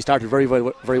 He's actually started very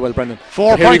well, Brendan.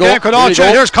 4 point game could all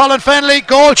change. Here's Colin Fenley,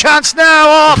 goal chance now.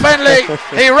 Oh, Fenley,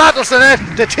 he rattles the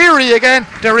net. The Thierry again,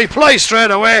 the reply straight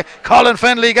away. Colin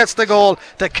Fenley gets the goal.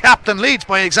 The captain leads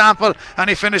by example, and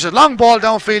he finishes. Long ball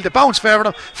downfield, the bounce favoured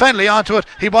him. Fenley onto it.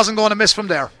 He wasn't going to miss from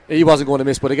there. He wasn't going to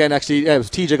miss, but again, actually, it was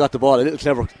TJ got the ball, a little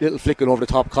clever, little flicking over the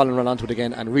top. Colin ran onto it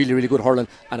again, and really good hurling,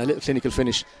 and a little clinical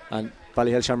finish. And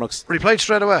Ballyhale Shamrocks replied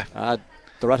straight away.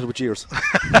 They're rattled with cheers.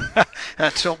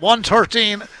 It's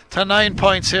 113 to 9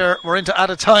 points here. We're into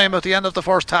added time at the end of the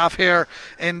first half here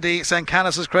in the St.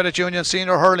 Canice's Credit Union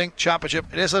Senior Hurling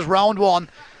Championship. This is round 1.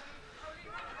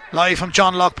 Live from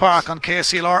John Locke Park on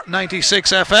KCLR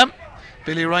 96 FM.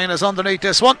 Billy Ryan is underneath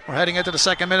this one. We're heading into the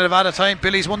second minute of added time.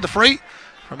 Billy's won the free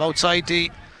from outside the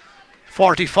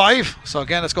 45. So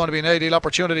again, it's going to be an ideal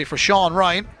opportunity for Sean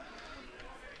Ryan.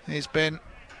 He's been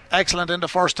excellent in the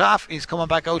first half. He's coming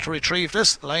back out to retrieve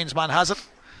this. The linesman has it.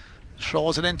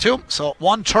 Throws it into him. So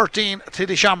 113 to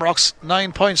the Shamrocks,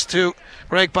 9 points to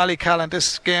Greg Ballycallan.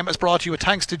 This game is brought to you with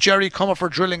thanks to Jerry Comerford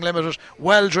Drilling Limited,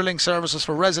 well drilling services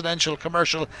for residential,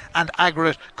 commercial and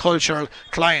agricultural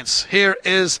clients. Here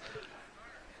is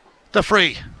the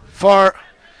free for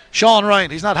Sean Ryan.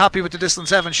 He's not happy with the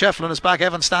distance. Evan Shefflin is back.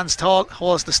 Evan stands tall,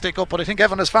 holds the stick up, but I think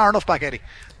Evan is far enough back, Eddie.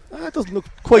 It doesn't look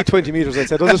quite 20 metres, I'd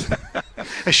say, does it?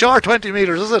 A short 20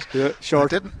 metres, is it? Yeah,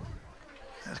 short. It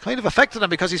kind of affected him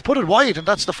because he's put it wide, and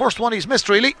that's the first one he's missed,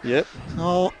 really. Yep.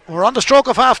 So we're on the stroke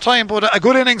of half time, but a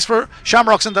good innings for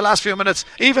Shamrocks in the last few minutes.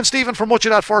 Even Stephen for much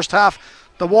of that first half.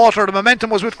 The momentum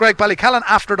was with Greg Ballycallan.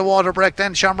 After the water break,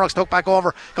 then Shamrocks took back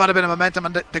over, got a bit of momentum,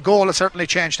 and the goal has certainly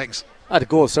changed things. The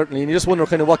goal, certainly. And you just wonder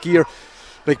kind of what gear,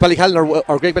 like Ballycallan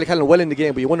or Greg Ballycallan are well in the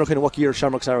game, but you wonder kind of what gear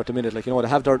Shamrocks are at the minute. Like, they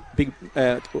have their big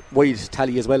wide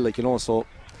tally as well, like, so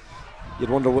you'd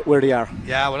wonder where they are.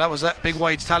 Yeah, well, that was that big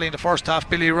wide tally in the first half.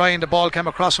 Billy Ryan, the ball came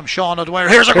across from Sean O'Dwyer.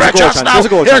 Here's a great chance now.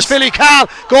 Here's Philly Cal.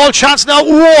 Goal chance now.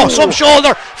 Whoa, some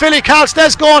shoulder. Philly Cal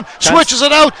stays going, switches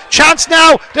it out. Chance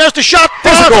now. There's the shot.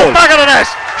 Back of the net.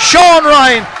 Sean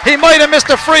Ryan, he might have missed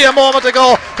a free a moment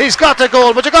ago. He's got the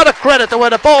goal, but you got to credit the way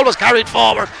the ball was carried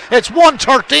forward. It's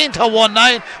 113 to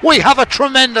 1-9. We have a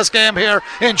tremendous game here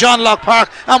in John Locke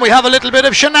Park, and we have a little bit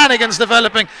of shenanigans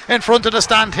developing in front of the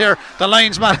stand here. The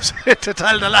linesman is to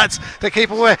tell the lads to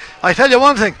keep away. I tell you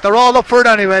one thing, they're all up for it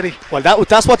anyway, Eddie. Well,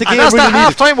 that's what the game really needed. That's the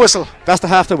half-time whistle. That's the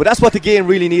half-time, but that's what the game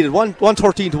really needed.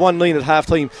 113 to 1-9 at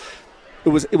half-time. It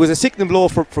was a sickening blow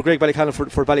for Greg Ballycallan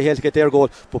for Ballyhale to get their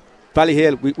goal, but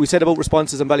Ballyhale, we said about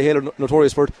responses, and Ballyhale are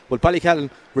notorious for it. Well, Ballycallan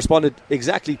responded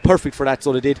exactly perfect for that,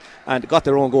 so they did, and got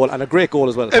their own goal, and a great goal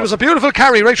as well. It was a beautiful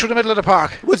carry right through the middle of the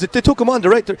park. They took him on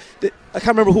direct. I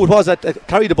can't remember who it was that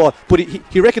carried the ball, but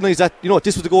he recognised that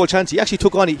this was the goal chance. He actually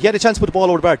took on it. He had a chance to put the ball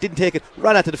over the bar, didn't take it,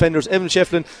 ran at the defenders. Evan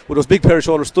Shefflin with those big pair of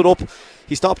shoulders stood up.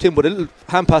 He stopped him with a little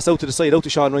hand pass out to the side, out to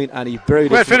Sean Ryan, and he buried it.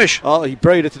 Great finish. He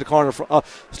buried it to the corner,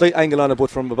 slight angle on it, but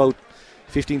from about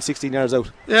 15-16 yards out.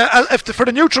 Yeah, for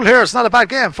the neutral here, it's not a bad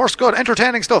game. First good,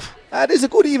 entertaining stuff. It is a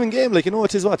good even game, like,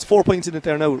 it's 4 points in it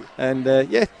there now, and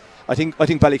I think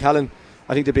Ballycallan,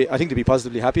 I think they'd be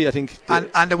positively happy. I think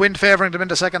and the wind favouring them in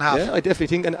the second half. Yeah, I definitely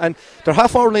think, and their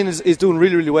half forward line is doing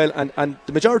really, really well, and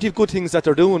the majority of good things that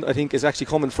they're doing, I think, is actually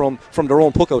coming from their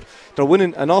own puck out. They're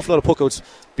winning an awful lot of puck outs,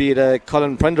 be it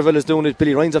Colin Prenderville is doing it,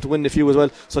 Billy Ryan's after winning a few as well,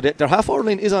 so their half forward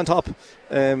line is on top.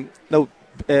 Now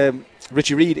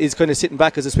Richie Reid is kind of sitting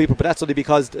back as a sweeper, but that's only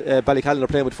because Ballycallan are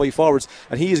playing with 5 forwards,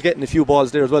 and he is getting a few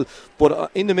balls there as well.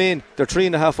 But in the main, they're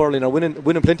 3.5 forward line, are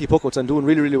winning plenty of puckouts and doing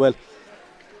really, really well.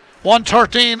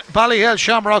 113 Ballyhale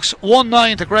Shamrocks,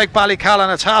 1-9 to Greg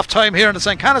Ballycallan. It's half time here in the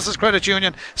St. Canice's Credit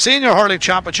Union Senior Hurling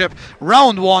Championship,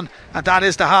 round 1, and that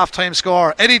is the half time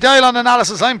score. Eddie Dial on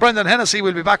analysis. I'm Brendan Hennessy.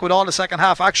 We'll be back with all the second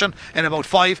half action in about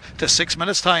 5 to 6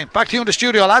 minutes time. Back to you in the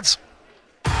studio, lads.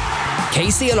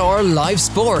 KCLR Live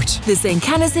Sport. The St.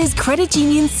 Canice's Credit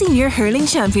Union Senior Hurling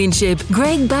Championship.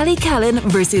 Greg Ballycallan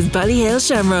versus Ballyhale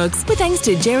Shamrocks. With thanks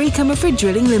to Jerry Comerford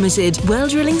Drilling Limited. Well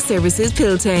Drilling Services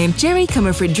Piltown.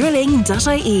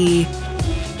 JerryComerfordDrilling.ie.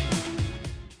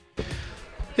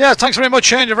 Yeah, thanks very much,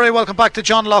 Shane. You're very welcome back to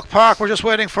John Locke Park. We're just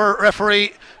waiting for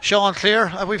referee Sean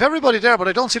Clear. We've everybody there, but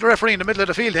I don't see the referee in the middle of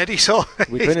the field, Eddie. So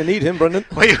we kind of need him, Brendan.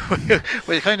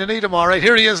 we kind of need him, all right.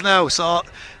 Here he is now. So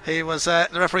he was the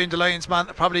referee and the linesman.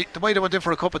 Probably they might have went in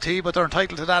for a cup of tea, but they're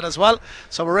entitled to that as well.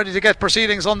 So we're ready to get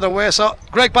proceedings underway. So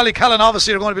Greg Ballycallan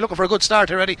obviously are going to be looking for a good start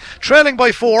here, Eddie. Trailing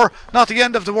by 4, not the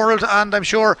end of the world, and I'm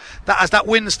sure that as that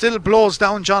wind still blows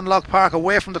down John Locke Park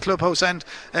away from the clubhouse end,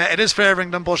 it is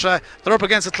favouring them. But they're up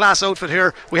against a class outfit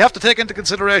here. We have to take into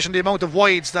consideration the amount of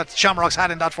wides that Shamrocks had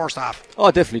in that first half.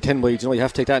 Oh, definitely 10 wides. You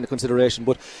have to take that into consideration.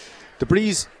 But the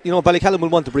breeze, Ballycallan will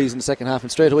want the breeze in the second half,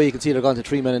 and straight away you can see they're gone to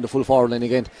 3 men in the full forward line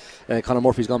again. Conor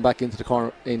Murphy's gone back into the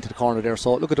corner there.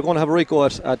 So look, they're going to have a right go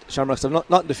at Shamrocks. They're not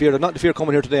in the fear. They're not in the fear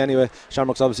coming here today anyway.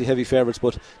 Shamrocks obviously heavy favourites,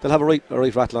 but they'll have a right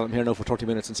rattle on them here now for 30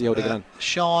 minutes and see how they get on.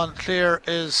 Sean Clear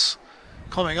is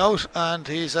coming out, and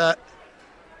he's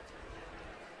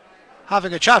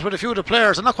having a chat with a few of the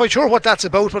players. I'm not quite sure what that's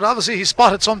about, but obviously he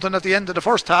spotted something at the end of the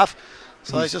first half.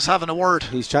 So he's just having a word.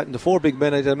 He's chatting to 4 big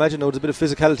men. I'd imagine there's a bit of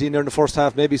physicality in there in the first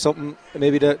half. Maybe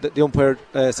the umpire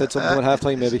said something at half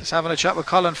time. Maybe he's having a chat with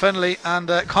Colin Fennelly and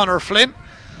Conor Flynn.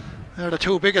 They're the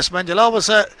 2 biggest men. You'll always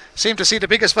seem to see the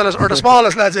biggest fellas or the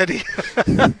smallest lads, Eddie.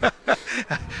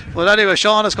 But anyway,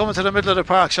 Sean is coming to the middle of the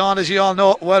park. Sean, as you all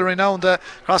know, well renowned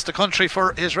across the country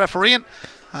for his refereeing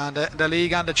and the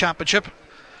league and the championship.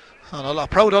 And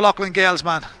proud of Loughlin Gales,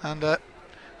 man. And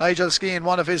Nigel Skeen,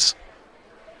 one of his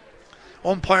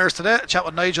umpires today. Chat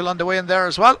with Nigel on the way in there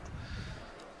as well.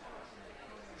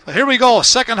 So here we go,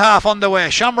 second half on the way.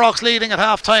 Shamrocks leading at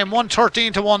half time,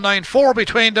 113 to 1-9, 4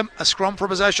 between them. A scrum for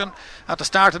possession at the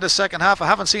start of the second half. I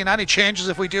haven't seen any changes.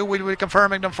 If we do, we'll be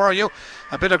confirming them for you.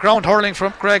 A bit of ground hurling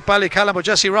from Greg Ballycallan, but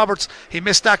Jesse Roberts, he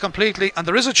missed that completely. And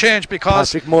there is a change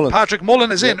because Patrick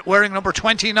Mullen is in, wearing number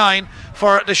 29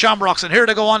 for the Shamrocks. And here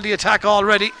they go on the attack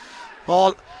already.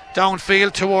 Ball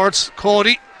downfield towards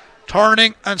Cody.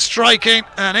 turning and striking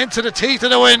and into the teeth of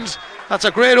the wind. That's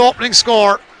a great opening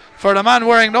score for the man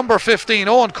wearing number 15,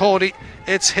 Owen Cody.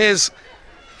 It's his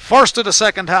first of the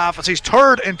second half. It's his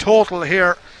third in total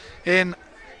here in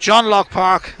John Locke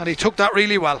Park, and he took that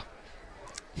really well.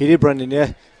 He did, Brendan,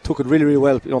 yeah. Took it really, really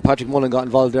well. Patrick Mullen got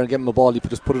involved there and gave him a ball. He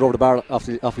just put it over the bar off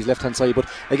his left-hand side. But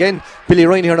again, Billy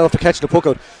Ryan here now after catching the puck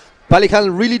out.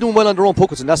 Ballycallan really doing well on their own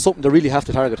puckouts, and that's something they really have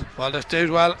to target. Well, they did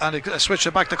well, and they switched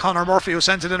it back to Conor Murphy, who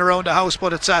sends it in around the house,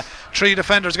 but it's 3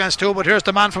 defenders against 2. But here's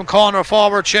the man from Conor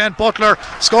forward, Shane Butler,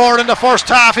 scored in the first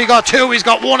half. He got 2, he's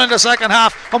got 1 in the second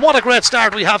half, and what a great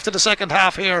start we have to the second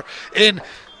half here in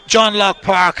John Locke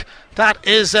Park. That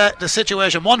is the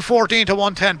situation. 114 to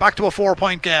 110, back to a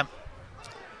 4-point game.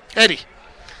 Eddie.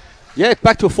 Yeah,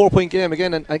 back to a 4-point game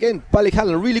again, and again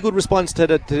Ballycallan, a really good response to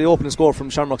the opening score from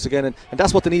Shamrocks again, and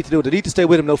that's what they need to do. They need to stay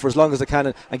with him now for as long as they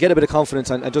can and get a bit of confidence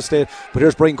and just stay. But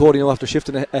here's Brian Cody after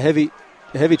shifting a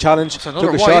heavy challenge,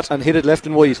 took a shot and hit it left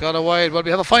and wide. Got a wide. Well,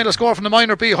 we have a final score from the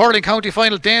Minor B Hurling County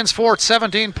Final. Danesfort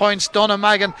 17 points,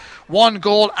 Dunnamaggin 1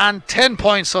 goal and 10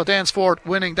 points. So Danesfort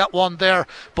winning that one there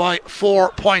by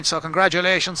 4 points. So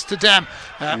congratulations to them.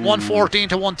 114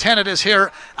 to 110 it is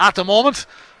here at the moment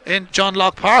in John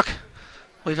Locke Park.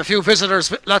 We have a few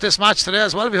visitors at this match today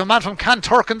as well. We have a man from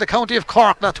Canturk in the county of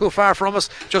Cork, not too far from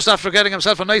us, just after getting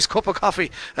himself a nice cup of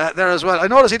coffee there as well. I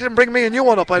noticed he didn't bring me a new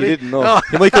one up, He didn't, no.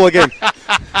 He might go again.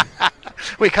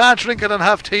 We can't drink it and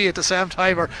have tea at the same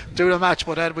time or do the match,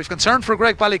 but we've concern for a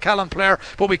Greg Ballycallan player,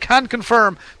 but we can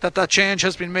confirm that change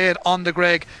has been made on the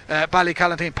Greg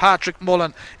Ballycallan team. Patrick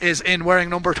Mullen is in wearing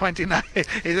number 29.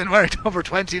 He's in wearing number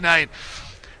 29.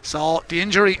 So the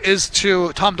injury is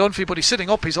to Tom Dunphy, but he's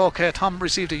sitting up, he's okay. Tom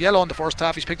received a yellow in the first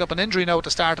half. He's picked up an injury now at the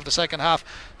start of the second half,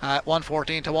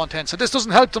 114 to 110. So this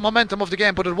doesn't help the momentum of the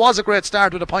game, but it was a great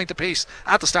start with a point apiece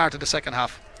at the start of the second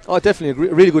half. Oh, definitely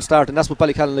a really good start, and that's what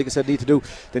Ballycallan, like I said, need to do.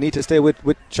 They need to stay with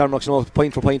Shamrocks,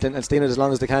 point for point, and stay in it as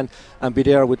long as they can, and be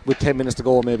there with 10 minutes to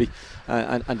go maybe,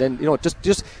 and then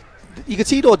just you can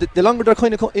see though the longer they're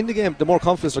kind of in the game, the more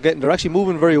confidence they're getting. They're actually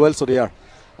moving very well, so they are.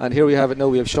 And here we have it now.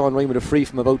 We have Sean Ryan with a free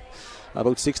from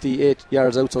about 68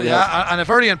 yards out. So yeah, and a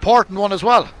very important one as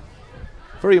well.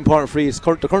 Very important free.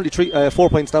 They're currently 4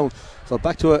 points down. So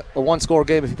back to a one-score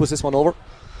game if he puts this one over.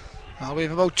 Now we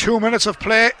have about 2 minutes of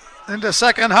play in the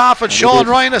second half, and Sean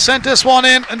Ryan has sent this one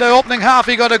in the opening half.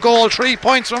 He got a goal, 3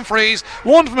 points from frees,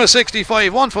 1 from a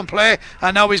 65, 1 from play,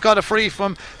 and now he's got a free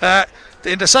from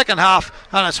in the second half,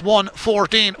 and it's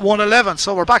 114, 111.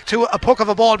 So we're back to a puck of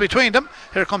a ball between them.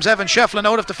 Here comes Evan Shefflin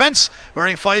out of defence,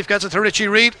 wearing 5, gets it to Richie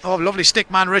Reid. Oh, lovely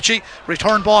stick man Richie.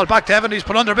 Return ball back to Evan. He's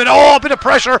put under a bit of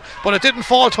pressure, but it didn't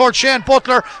fall towards Shane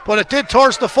Butler, but it did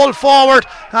towards the full forward,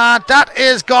 and that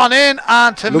is gone in.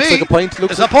 And to looks me, like a point.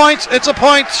 It's a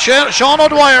point.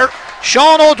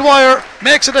 Sean O'Dwyer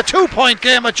makes it a 2-point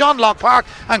game at John Locke Park,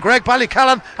 and Greg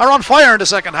Ballycallan are on fire in the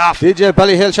second half.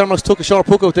 Ballyhale Shamrocks took a short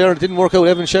puck out there and it didn't work out.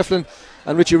 Evan Shefflin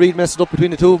and Richie Reid messed it up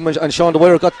between the two of them, and Sean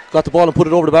Dwyer got the ball and put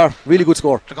it over the bar. Really good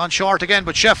score. They've gone short again,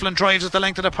 but Shefflin drives it the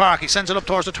length of the park. He sends it up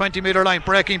towards the 20 metre line.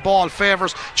 Breaking ball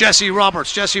favours Jesse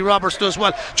Roberts. Jesse Roberts does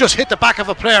well, just hit the back of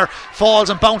a player,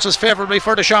 falls and bounces favourably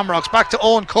for the Shamrocks. Back to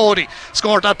Owen Cody,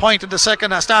 scored that point in the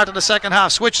start of the second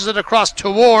half, switches it across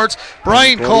towards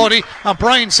Brian Cody, and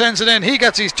Brian sends it in. He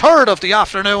gets his third of the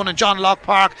afternoon in John Locke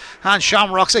Park, and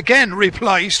Shamrocks again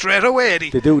reply straight away,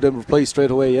 Eddie. They do, them reply straight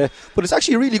away, yeah. But it's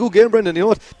actually a really good game, Brendan. You know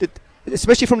what?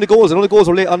 Especially from the goals. I know the goals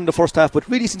were late on in the first half, but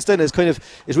really since then it's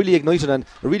really ignited, and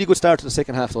a really good start to the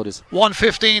second half. So it is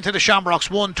 115 to the Shamrocks,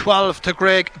 112 to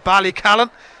Greg Ballycallan.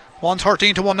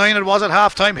 113 to 19 it was at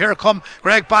half time. Here come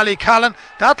Greg Ballycallan.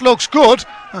 That looks good,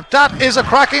 and that is a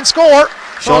cracking score.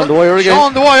 Sean Dwyer again.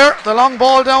 Sean Dwyer, the long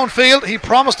ball downfield. He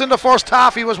promised in the first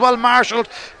half. He was well marshalled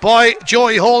by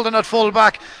Joey Holden at full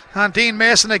back, and Dean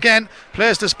Mason again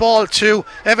plays this ball to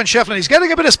Evan Shefflin. He's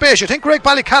getting a bit of space. You think Greg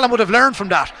Ballycallan would have learned from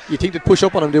that? You think they'd push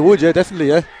up on him? They would, yeah, definitely,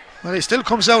 yeah. Well, he still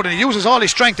comes out and he uses all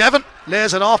his strength. Evan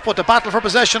lays it off, but the battle for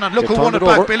possession, and look who won it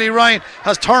back. Billy Ryan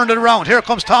has turned it around. Here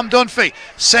comes Tom Dunphy,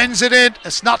 sends it in.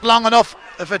 It's not long enough.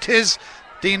 If it is,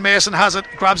 Dean Mason has it,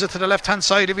 grabs it to the left hand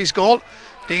side of his goal.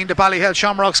 Dean, the Ballyhale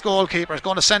Shamrocks goalkeeper, is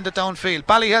going to send it downfield.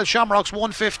 Ballyhale Shamrocks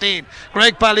 115,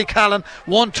 Greg Ballycallan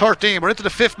 113. We're into the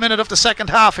 5th minute of the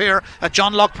second half here at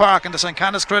John Locke Park in the St.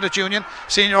 Canice Credit Union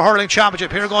Senior Hurling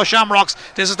Championship. Here goes Shamrocks.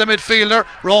 This is the midfielder,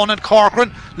 Ronan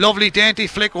Corcoran. Lovely dainty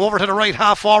flick over to the right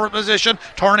half forward position,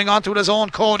 turning onto his own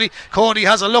Cody. Cody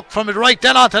has a look from the right,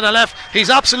 then onto the left.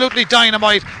 He's absolutely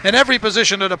dynamite in every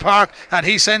position of the park, and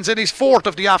he sends in his 4th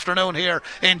of the afternoon here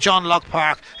in John Locke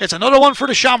Park. It's another one for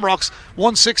the Shamrocks.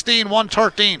 116,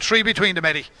 113, 3 between them,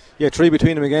 Eddie. Yeah, 3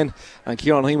 between them again. and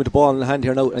Kieran Hine with the ball in the hand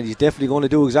here now, and he's definitely going to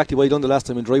do exactly what he done the last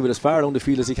time and drive it as far down the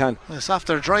field as he can. Yes,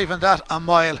 after driving that a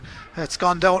mile, it's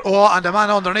gone down. And the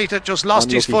man underneath it just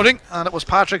lost his footing, and it was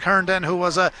Patrick Herndon who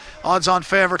was a odds-on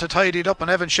favourite to tidy it up, and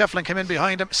Evan Shefflin came in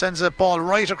behind him, sends a ball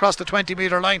right across the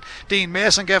 20-metre line. Dean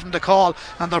Mason gave him the call,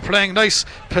 and they're playing nice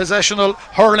possessional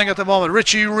hurling at the moment.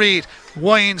 Richie Reid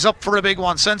winds up for a big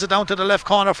one, sends it down to the left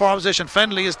corner for position.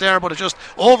 Fenley is there, but it just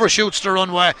overshoots the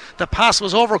runway. The pass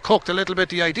was overcooked a little bit.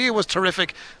 The idea was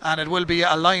terrific, and it will be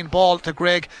a line ball to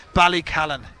Greg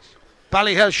Ballycallan.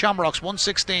 Ballyhale Shamrocks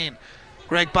 116,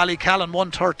 Greg Ballycallan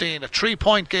 113. A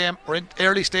 3-point game. We're in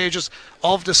early stages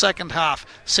of the second half.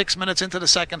 6 minutes into the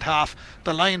second half.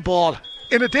 The line ball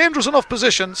in a dangerous enough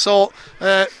position, so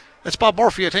it's Bob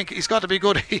Murphy. I think he's got to be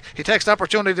good. He takes the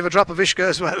opportunity of a drop of Ishka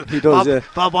as well. He does,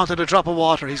 Bob wanted a drop of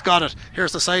water. He's got it.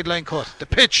 Here's the sideline cut. The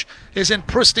pitch is in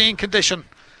pristine condition.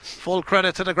 Full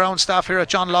credit to the ground staff here at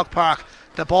John Locke Park.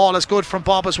 The ball is good from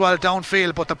Bob as well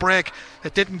downfield, but the break,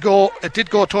 it did go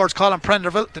towards Colin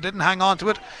Prenderville. They didn't hang on to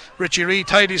it. Richie Reid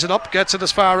tidies it up, gets it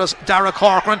as far as Dara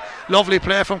Corcoran. Lovely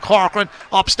play from Corcoran,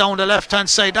 ups down the left hand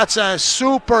side. That's a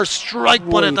super strike,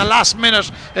 but at the last minute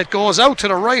it goes out to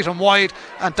the right and wide,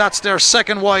 and that's their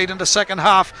second wide in the second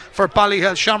half for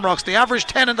Ballyhale Shamrocks. They averaged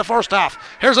 10 in the first half.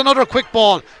 Here's another quick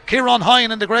ball. Kieran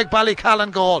Hine and the Greg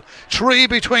Ballycallan goal. 3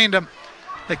 between them.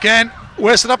 Again,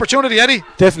 wasted opportunity, Eddie.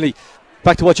 Definitely.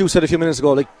 Back to what you said a few minutes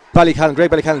ago, like Greg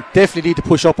Ballycallan definitely need to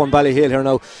push up on Ballyhale here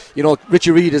now. You know,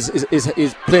 Richie Reid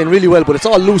is playing really well, but it's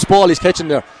all loose ball he's catching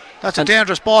there. That's a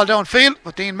dangerous ball downfield,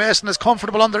 but Dean Mason is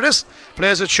comfortable under this.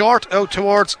 Plays it short out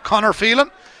towards Conor Phelan.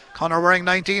 Conor wearing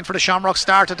 19 for the Shamrocks,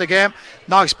 started the game.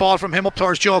 Nice ball from him up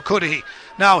towards Joe Cuddihy.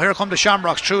 Now here come the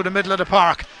Shamrocks through the middle of the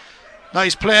park.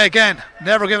 Nice play again,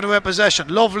 never giving away possession.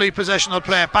 Lovely possessional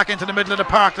play, back into the middle of the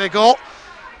park they go.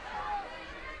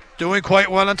 Doing quite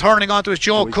well and turning onto his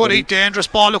Joe Cuddihy. Dangerous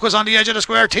ball. Look, was on the edge of the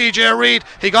square. TJ Reid.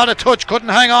 He got a touch, couldn't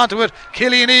hang on to it.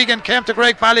 Killian Egan came to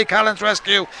Greg Ballycallan's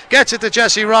rescue. Gets it to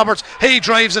Jesse Roberts. He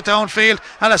drives it downfield.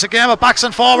 And it's a game of backs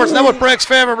and forwards. Now it breaks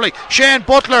favourably. Shane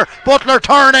Butler. Butler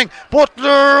turning.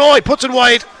 Butler. He puts it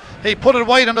wide. He put it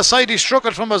wide on the side. He struck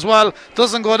it from as well.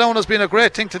 Doesn't go down as being a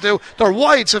great thing to do. Their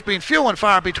wides have been few and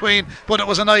far between, but it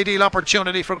was an ideal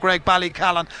opportunity for Greg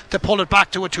Ballycallan to pull it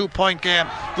back to a 2-point game.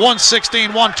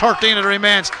 116-113 it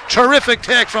remains. Terrific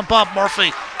take from Bob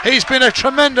Murphy. He's been a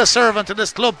tremendous servant to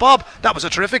this club. Bob, that was a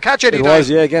terrific catch, Eddie. It was,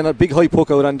 yeah, again a big high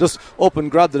poke out and just up and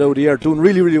grabbed it out of the air, doing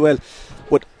really, really well.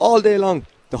 But all day long,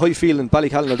 the Highfield and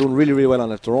Ballycallan are doing really, really well on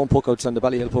it. Their own puckouts and the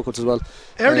Ballyhale puckouts as well.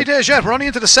 Early days yet. We're only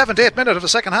into the 7th-8th minute of the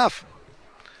second half.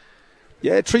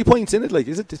 Yeah, 3 points in it. Like,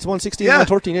 is it? It's 116,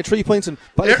 113. Yeah, 3 points in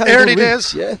Ballycallan. Early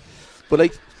days. Yeah, but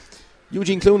like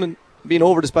Eugene Cloonan being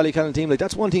over this Ballycallan team, like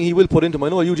that's one thing he will put into him. I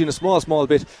know Eugene a small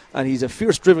bit, and he's a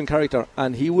fierce-driven character,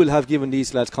 and he will have given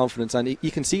these lads confidence, and you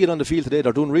can see it on the field today.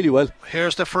 They're doing really well.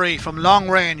 Here's the free from long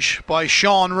range by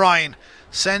Sean Ryan.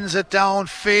 Sends it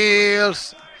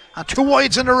downfield. And 2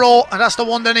 wides in a row, and that's the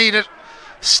one they needed.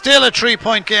 Still a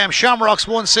 3-point game. Shamrocks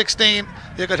 116.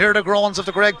 You could hear the groans of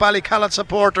the Greg Ballycallan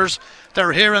supporters.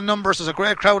 They're here in numbers. There's a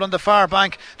great crowd on the far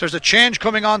bank. There's a change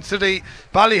coming on to the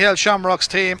Ballyhale Shamrocks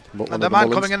team. And the man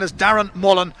coming in is Darren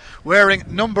Mullen, wearing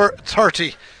number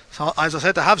 30. So, as I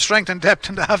said, to have strength and depth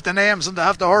and to have the names and to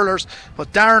have the hurlers.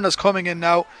 But Darren is coming in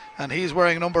now, and he's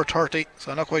wearing number 30.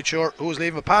 So I'm not quite sure who's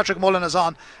leaving. But Patrick Mullen is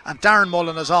on, and Darren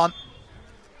Mullen is on.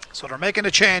 So they're making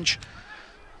a change.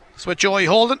 It's with Joey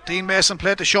Holden. Dean Mason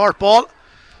played the short ball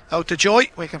out to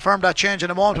Joey. We confirm that change in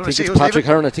a moment. I think it's Patrick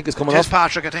Hearn. I think it's coming off. It's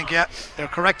Patrick, I think, yeah. They're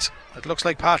correct. It looks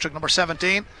like Patrick, number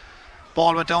 17.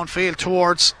 Ball went downfield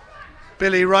towards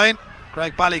Billy Ryan.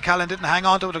 Greg Ballycallan didn't hang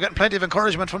on to it. They're getting plenty of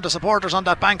encouragement from the supporters on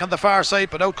that bank on the far side,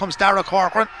 but out comes Dara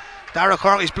Corcoran. Dara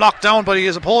Corcoran, he's blocked down, but he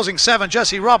is opposing 7,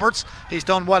 Jesse Roberts. He's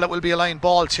done well. It will be a line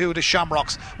ball to the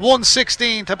Shamrocks.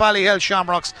 116 to Ballyhale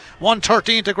Shamrocks,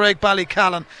 113 to Greg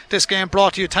Ballycallan. This game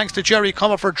brought to you thanks to Jerry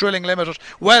Comerford Drilling Limited.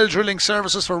 Well drilling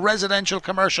services for residential,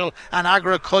 commercial and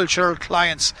agricultural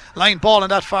clients. Line ball on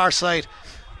that far side.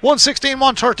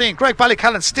 116-113. Greg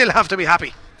Ballycallan still have to be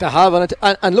happy. They have,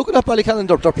 and look at that Ballycallan.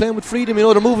 They're playing with freedom, you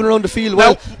know. They're moving around the field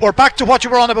well. Now, we're back to what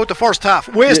you were on about the first half.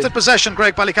 Wasted possession,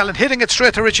 Greg Ballycallan, hitting it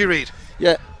straight to Richie Reid.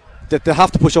 Yeah, they have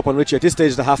to push up on Richie at this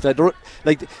stage. They have to.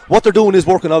 Like, what they're doing is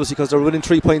working, obviously, because they're within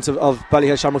 3 points of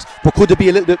Ballyhale Shamrocks. But could they be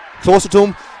a little bit closer to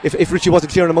him? If Richie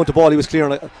wasn't clearing the amount of ball he was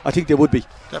clearing, I think they would be.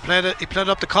 He played it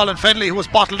up to Colin Fenley, who was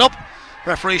bottled up.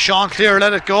 Referee Sean Clear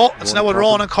let it go. It's now with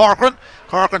Ronan Corcoran.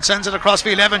 Corcoran sends it across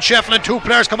field. Evan Shefflin, 2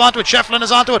 players come onto it. Shefflin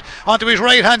is onto it, onto his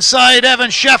right hand side. Evan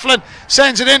Shefflin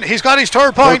sends it in. He's got his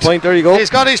third point. There you go.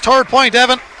 He's got his third point,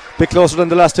 Evan. Bit closer than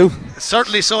the last 2.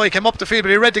 Certainly so. He came up the field,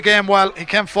 but he read the game well. He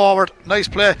came forward. Nice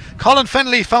play. Colin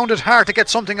Fennelly found it hard to get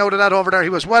something out of that over there. He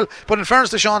was well, but in fairness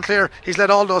to Sean Clear, he's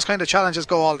let all those kind of challenges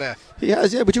go all day. He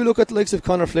has, yeah, but you look at the likes of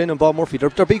Conor Flynn and Bob Murphy. They're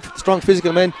big, strong,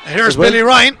 physical men. Here's Billy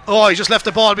Ryan. Oh, he just left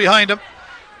the ball behind him.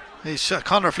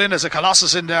 Conor Flynn is a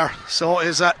colossus in there. So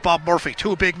is Bob Murphy.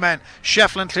 Two big men.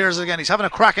 Shefflin clears it again. He's having a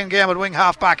cracking game at wing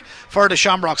half back for the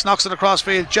Shamrocks. Knocks it across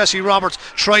field. Jesse Roberts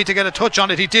tried to get a touch on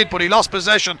it. He did, but he lost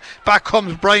possession. Back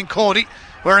comes Brian Cody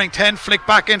wearing 10. Flick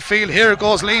back in field. Here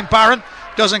goes Liam Barron.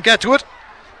 Doesn't get to it.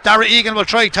 Dara Egan will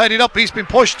try tidy it up. He's been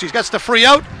pushed. He gets the free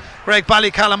out. Greg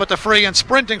Ballycallan with the free, and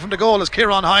sprinting from the goal is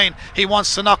Kieran Hine. He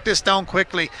wants to knock this down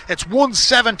quickly. It's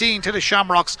 117 to the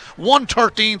Shamrocks,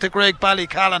 113 to Greg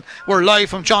Ballycallan. We're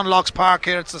live from John Locke's Park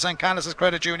here. It's the St. Canice's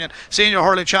Credit Union Senior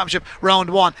Hurling Championship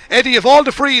Round 1. Eddie, of all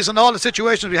the frees and all the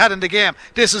situations we had in the game,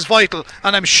 this is vital,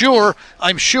 and I'm sure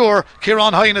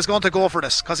Kieran Hine is going to go for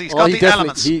this because he's got the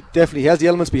elements. He definitely has the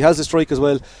elements, but he has the strike as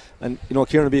well, and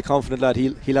Kieran will be a confident lad.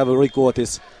 He'll have a right go at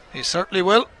this. He certainly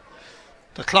will.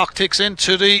 The clock ticks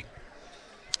into the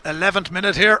 11th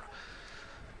minute here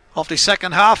of the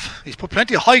second half. He's put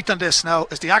plenty of height on this now.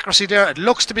 Is the accuracy there? It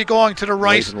looks to be going to the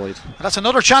right. And that's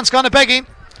another chance gone a begging.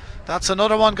 That's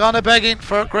another one gone a begging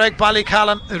for Greg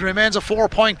Ballycallan. It remains a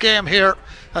 4-point game here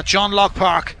at John Locke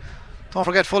Park. Don't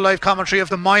forget full live commentary of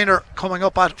the minor coming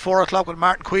up at 4 o'clock with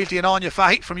Martin Quilty and Anya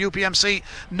Fahy from UPMC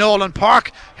Nolan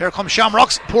Park. Here comes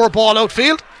Shamrocks. Poor ball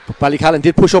outfield. But Ballycallan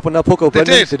did push up on that puck out.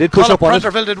 They did push up on it.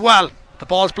 Prenderville did well. The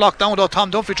ball's blocked down though.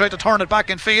 Tom Dunphy tried to turn it back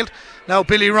in field. Now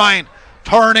Billy Ryan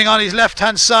turning on his left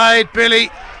hand side. Billy,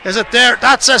 is it there?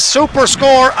 That's a super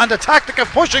score, and the tactic of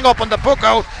pushing up on the puck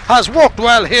out has worked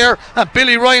well here, and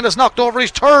Billy Ryan has knocked over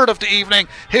his third of the evening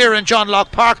here in John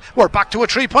Locke Park. We're back to a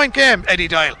 3-point game, Eddie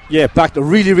Dial. Yeah, back to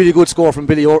really, really good score from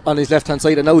Billy on his left hand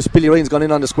side, and now Billy Ryan's gone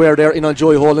in on the square there, in on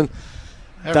Joey Holden.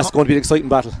 That's going to be an exciting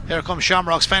battle. Here comes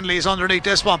Shamrocks. Fennelly is underneath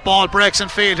this one. Ball breaks in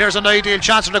field. Here's an ideal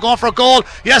chance. They're going for a goal.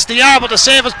 Yes, they are, but the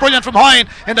save is brilliant from Hine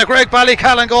in the Greg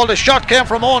Ballycallan goal. The shot came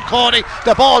from Owen Cody.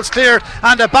 The ball's cleared,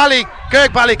 and the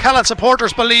Greg Ballycallan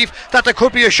supporters believe that there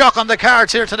could be a shock on the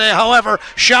cards here today. However,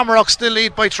 Shamrocks still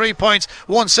lead by 3 points,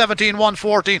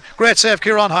 117-114. Great save,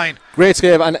 Kieran Hine. Great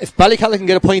save, and if Ballycallan can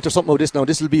get a point or something out of this now,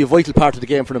 this will be a vital part of the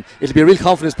game for them. It'll be a real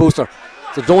confidence booster.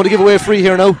 So don't want to give away a free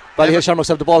here now. Ballyhale Shamrocks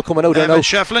have the ball coming out there now.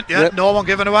 Shefflin, no one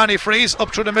giving away any frees.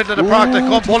 Up through the middle of the park. They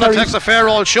come. Bullet takes a fair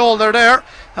old shoulder there.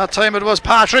 That time it was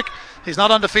Patrick. He's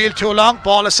not on the field too long.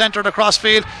 Ball is centred across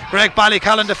field. Greg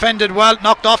Ballycallan defended well.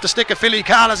 Knocked off the stick of Philly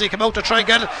Cal as he came out to try and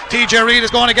get it. TJ Reid is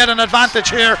going to get an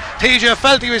advantage here. TJ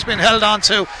felt he was being held on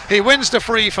to. He wins the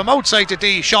free from outside the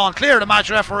D. Sean Clear, the match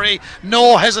referee.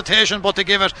 No hesitation but to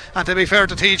give it. And to be fair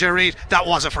to TJ Reid, that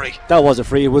was a free. That was a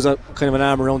free. It was a kind of an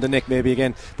arm around the neck maybe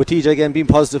again. But TJ again being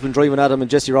positive and driving at him,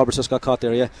 and Jesse Roberts just got caught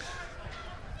there, yeah.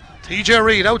 TJ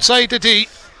Reid outside the D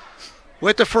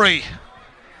with the free.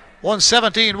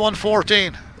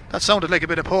 117-114. That sounded like a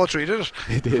bit of poetry, did it?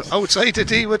 It did. Outside the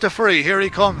D with the free. Here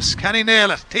he comes. Can he nail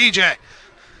it? TJ.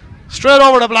 Straight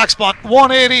over the black spot.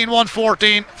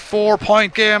 118-114.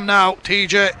 4-point game now.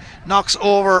 TJ knocks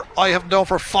over. I have him down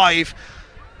for 5.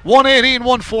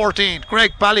 118-114.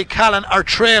 Greg Ballycallan are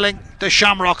trailing the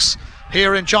Shamrocks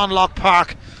here in John Locke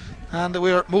Park. And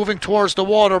we're moving towards the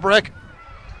water break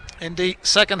in the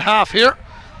second half here.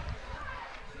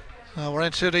 We're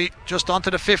just onto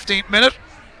the 15th minute.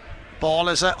 Ball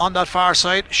is on that far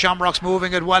side. Shamrocks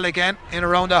moving it well again. In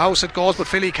around the house it goes, but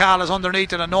Philly Cal is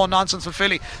underneath it, and no nonsense from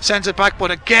Philly. Sends it back,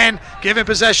 but again giving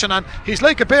possession, and he's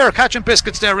like a bear catching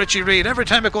biscuits there, Richie Reid. Every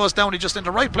time it goes down, he's just in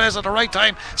the right place at the right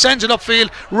time. Sends it upfield.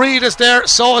 Reid is there,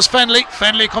 so is Fennelly.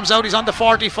 Fennelly comes out, he's on the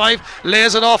 45.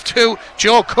 Lays it off to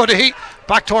Joe Cudahy.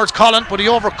 Back towards Colin, but he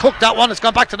overcooked that one. It's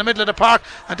gone back to the middle of the park,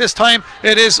 and this time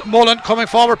it is Mullen coming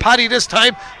forward. Paddy this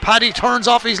time. Paddy turns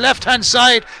off his left hand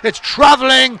side. It's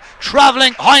travelling.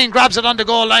 Hine grabs it on the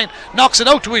goal line, knocks it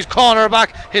out to his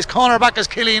cornerback. His cornerback is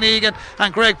Killian Egan,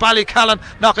 and Greg Ballycallan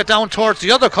knock it down towards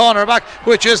the other cornerback,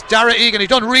 which is Dara Egan. He's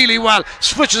done really well.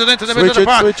 Switches it into the middle of the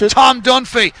park. Tom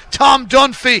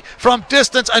Dunphy from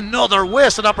distance. Another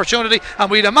wasted opportunity,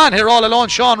 and we had a man here all alone,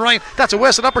 Sean Ryan. That's a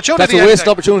wasted opportunity. That's a wasted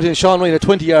opportunity, and Sean Ryan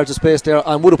 20 yards of space there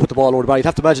and would have put the ball over the bar. You'd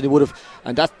have to imagine he would have,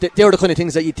 and they're the kind of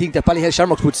things that you think that Ballyhale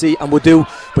Shamrocks would see and would do.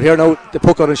 But here now the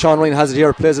puck out, and Sean Ryan has it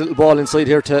here, plays a little ball inside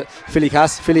here to Philly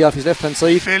Cass. Philly off his left hand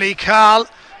side. Philly Cal.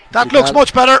 That looks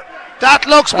much better.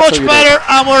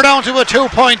 And we're down to a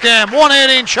 2-point game.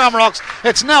 118 Shamrocks.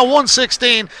 It's now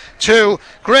 116 to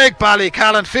Greg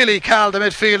Ballycallan, Philly Cal, the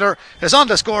midfielder, is on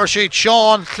the score sheet.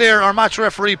 Sean Clear, our match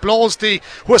referee, blows the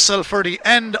whistle for the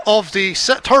end of the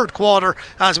third quarter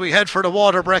as we head for the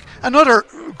water break. Another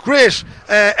great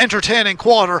entertaining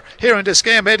quarter here in this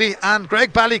game, Eddie, and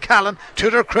Greg Ballycallan,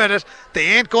 to their credit, they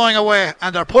ain't going away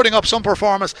and they're putting up some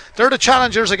performance. They're the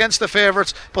challengers against the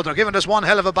favourites, but they're giving us one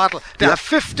hell of a battle. They have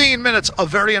 15 minutes of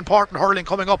very important hurling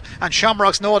coming up, and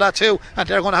Shamrocks know that too, and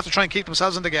they're going to have to try and keep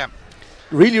themselves in the game.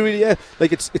 Really, yeah.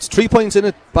 Like it's 3 points in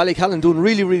it. Ballycallan doing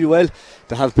really well.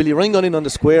 They have Billy Ryan gone in on the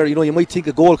square. You know, you might think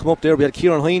a goal come up there. We had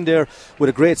Kieran Hine there with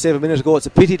a great save a minute ago. It's a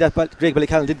pity that Greg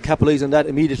Ballycallan didn't capitalise on that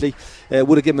immediately.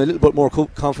 Would have given them a little bit more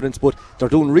confidence, but they're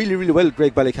doing really well,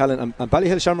 Greg Ballycallan, and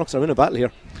Ballyhill Shamrocks are in a battle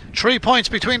here. 3 points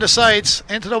between the sides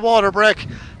into the water break.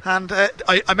 And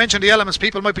I mentioned the elements.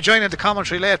 People might be joining the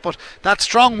commentary late, but that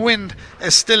strong wind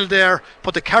is still there,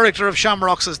 but the character of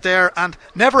Shamrocks is there, and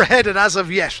never headed as of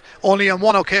yet, only on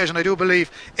one occasion I do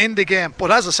believe in the game.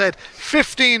 But as I said,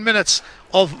 15 minutes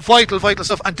of vital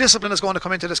stuff, and discipline is going to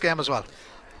come into this game as well.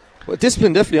 Well,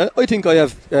 discipline definitely. I think I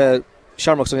have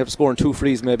Shamrocks only have to score in 2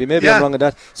 frees maybe I'm wrong on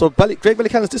that. So Greg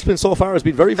Ballycallan's discipline so far has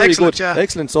been very excellent, good. Yeah.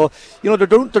 Excellent. So you know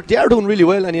they are doing really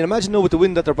well, and you imagine now with the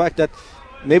wind at their back that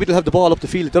maybe they'll have the ball up the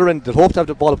field at their end. They'll hope to have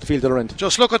the ball up the field at their end.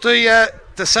 Just look at the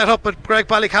setup at Greg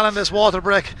Ballycallan this water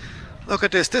break. Look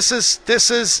at this. This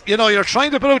is you know, you're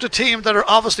trying to build out a team that are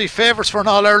obviously favourites for an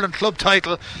All-Ireland club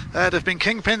title. They've been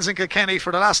kingpins in Kilkenny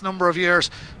for the last number of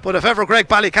years, but if ever Greg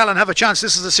Ballycallan have a chance,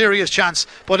 this is a serious chance.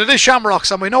 But it is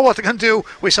Shamrocks, and we know what they can do.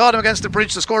 We saw them against the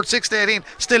Bridge. They scored 6-18,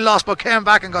 still lost, but came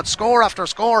back and got score after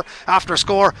score after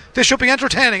score. This should be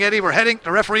entertaining, Eddie. We're heading,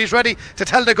 the referee's ready to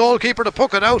tell the goalkeeper to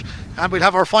puck it out, and we'll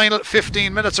have our final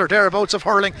 15 minutes or thereabouts of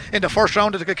hurling in the first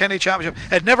round of the Kilkenny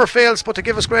Championship. It never fails but to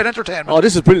give us great entertainment. Oh,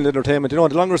 this is brilliant entertainment. You know,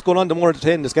 the longer it's going on, the more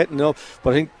entertaining it's getting. You know,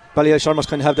 but I think Ballyhill Shamrocks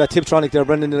kind of have that Tiptronic there,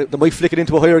 Brendan. They might flick it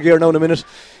into a higher gear now in a minute.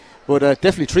 But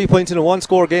definitely 3 points in a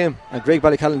 1-score game, and Greg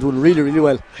Ballycallan doing really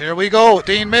well. Here we go.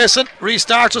 Dean Mason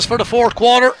restarts us for the fourth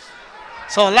quarter.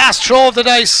 So last throw of the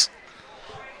dice.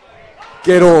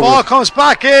 Get over. Ball comes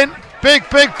back in. Big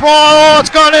ball. Oh,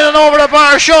 it's gone in and over the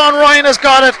bar. Sean Ryan has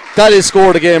got it. That is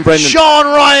scored again, Brendan. Sean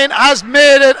Ryan has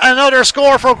made it another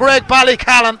score for Greg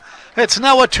Ballycallan. It's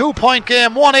now a 2-point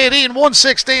game,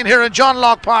 118-116 here in John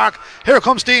Locke Park. Here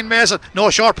comes Dean Mason. No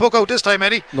short puck out this time,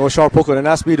 Eddie. No short puck out, and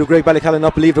ask me, do Greg Ballycallan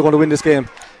not believe they're going to win this game?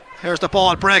 Here's the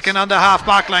ball breaking on the half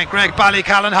back line. Greg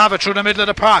Ballycallan have it through the middle of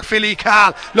the park. Philly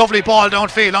Cal, lovely ball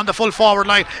downfield on the full forward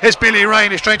line is Billy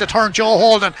Ryan. He's trying to turn Joe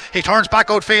Holden. He turns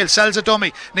back outfield, sells a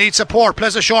dummy, needs support,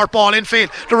 plays a short ball infield.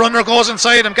 The runner goes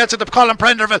inside him, gets it to Colin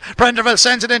Prenderville. Prenderville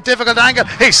sends it in difficult angle.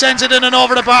 He sends it in and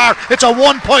over the bar. It's a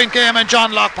 1-point game in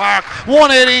John Locke Park.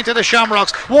 118 to the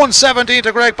Shamrocks, 117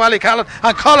 to Greg Ballycallan,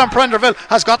 and Colin Prenderville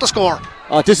has got the score.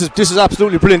 This is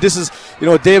absolutely brilliant. This is, you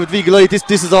know, David V. Goliath.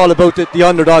 This is all about the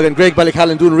underdog, and Greg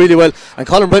Ballycallan doing really well. And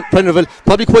Colin Prenderville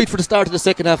probably quiet for the start of the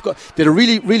second half. Did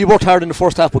really worked hard in the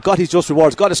first half, but got his just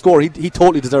rewards. Got a score. He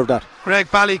totally deserved that. Greg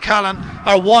Ballycallan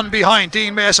are one behind.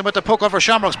 Dean Mason with the puck over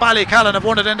Shamrocks. Ballycallan have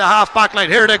won it in the half back line.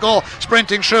 Here they go,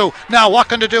 sprinting through. Now what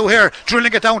can they do here?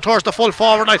 Drilling it down towards the full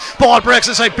forward line. Ball breaks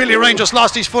inside. Billy Ryan just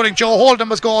lost his footing. Joe Holden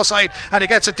was go side, and he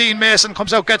gets it. Dean Mason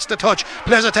comes out, gets the touch,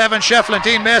 plays it to Evan Shefflin.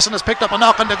 Dean Mason has picked up a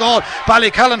knock on the goal.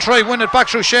 Ballycallan try win it back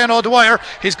through Shane O'Dwyer.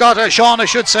 He's got Sean, I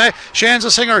should say. Shane's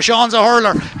a singer, Sean's a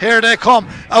hurler. Here they come,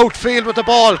 outfield with the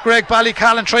ball. Greg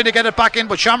Ballycallan trying to get it back in,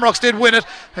 but Shamrocks did win it.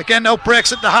 Again now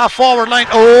breaks it the half forward line.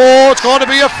 Oh, it's going to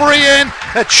be a free in.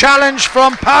 A challenge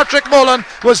from Patrick Mullen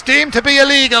was deemed to be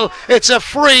illegal. It's a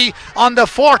free on the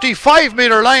 45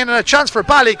 metre line, and a chance for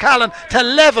Ballycallan to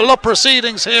level up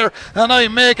proceedings here. And I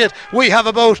make it, we have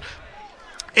about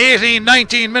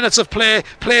 18-19 minutes of play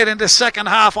played in the second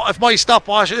half, if my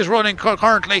stopwatch is running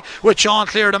currently, with Sean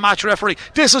Clear, the match referee.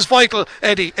 This is vital,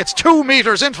 Eddie. It's 2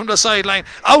 metres in from the sideline,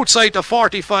 outside the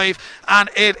 45, and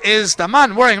it is the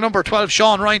man wearing number 12,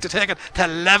 Sean Ryan, to take it to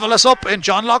level us up in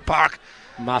John Locke Park.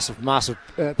 Massive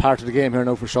part of the game here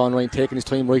now for Sean Ryan, taking his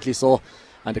time, rightly so,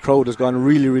 and the crowd has gone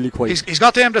really quiet. He's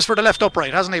got to aim this for the left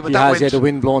upright, hasn't he? With that wind. Yeah, the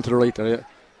wind blowing to the right there, yeah.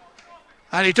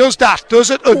 And he does that, does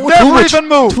it? It never even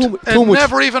moved. It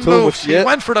never even moved. Yeah. He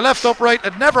went for the left upright,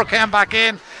 it never came back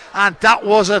in, and that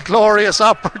was a glorious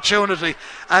opportunity.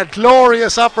 A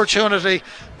glorious opportunity.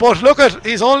 But look at,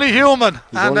 he's only human.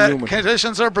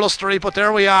 Conditions are blustery, but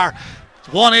there we are.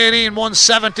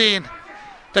 118-117.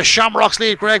 The Shamrocks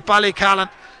lead Greg Ballycallan.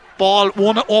 Ball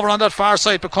won over on that far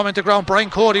side, but coming to ground. Brian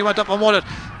Cody went up and won it.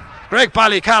 Greg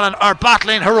Ballycallan are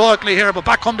battling heroically here, but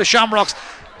back come the Shamrocks.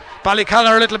 Ballycallan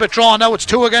are a little bit drawn now. It's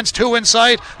 2 against 2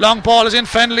 inside. Long ball is in.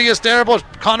 Fenley is there, but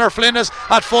Conor Flynn is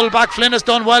at full back. Flynn has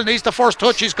done well. Needs the first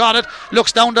touch. He's got it.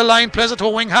 Looks down the line. Plays it to a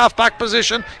wing half back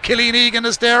position. Killian Egan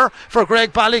is there for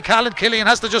Greg Ballycallan. Killian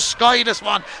has to just sky this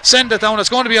one. Send it down. It's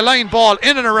going to be a line ball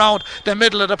in and around the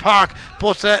middle of the park.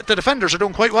 But the defenders are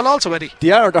doing quite well also, Eddie.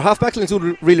 They are. Their half back line's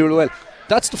doing really, really well.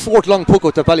 That's the 4th long puck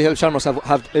out that Ballyhale Shamrocks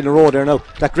have in a row there now.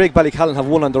 That Greg Ballycallan have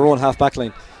won on their own half back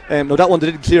line. Now that one they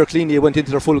didn't clear cleanly. It got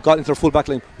into their full back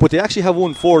line, but they actually have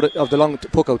won 4 of the long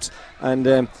puck outs.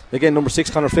 And again, number 6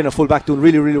 Conor Flynn, a full back, doing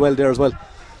really, really well there as well.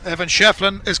 Evan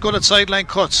Shefflin is good at sideline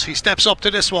cuts. He steps up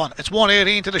to this one. It's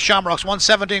 118 to the Shamrocks,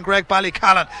 117 Greg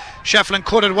Ballycallan. Shefflin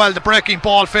cut it well. The breaking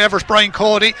ball favours Brian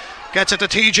Cody. Gets it to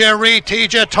TJ Reid.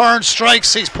 TJ turns,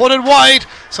 strikes. He's put it wide,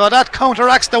 so that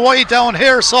counteracts the wide down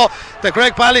here. So the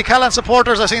Greg Ballycallan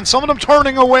supporters, I've seen some of them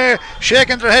turning away,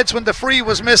 shaking their heads when the free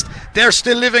was missed. They're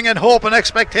still living in hope and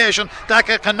expectation that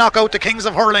can knock out the Kings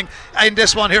of Hurling in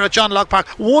this one here at John Locke Park.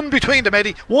 One between them,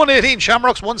 Eddie. 118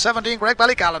 Shamrocks, 117 Greg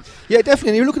Ballycallan. Yeah, definitely.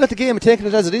 And you're looking at the game and taking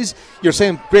it as it is. You're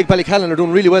saying Greg Ballycallan are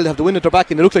doing really well. They have the win at their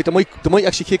back, and they look like they might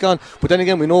actually kick on. But then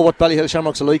again, we know what Ballyhale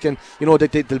Shamrocks are like, and you know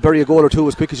they'll bury a goal or two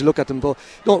as quick as you look at them. But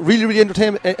no, really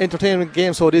entertaining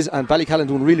game, so it is, and Ballycallan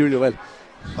doing really, really well.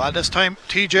 Well, this time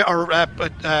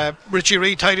Richie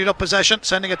Reid tidied up possession,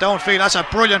 sending it downfield. That's a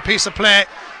brilliant piece of play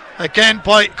again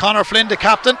by Conor Flynn, the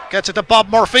captain. Gets it to Bob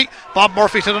Murphy. Bob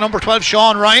Murphy to the number 12,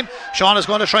 Sean Ryan. Sean is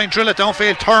going to try and drill it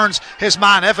downfield. Turns his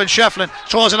man, Evan Shefflin.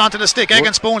 Throws it onto the stick, egg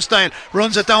and spoon style.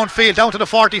 Runs it downfield, down to the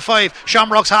 45.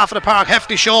 Shamrocks half of the park.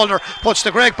 Hefty shoulder. Puts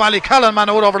the Greg Ballycallan man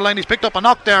out over the line. He's picked up a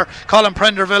knock there. Colin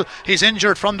Prenderville. He's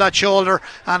injured from that shoulder.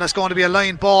 And it's going to be a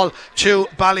line ball to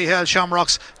Ballyhale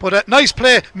Shamrocks. But a nice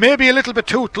play. Maybe a little bit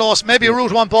too close. Maybe a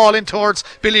route one ball in towards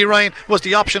Billy Ryan was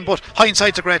the option. But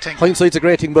hindsight's a great thing. Hindsight's a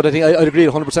great thing, but I think I'd agree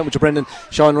 100% with you, Brendan.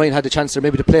 Sean Ryan had the chance there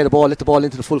maybe to play the ball, let the ball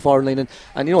into the full forward line,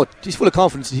 and you know, he's full of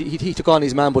confidence. He took on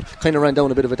his man, but kind of ran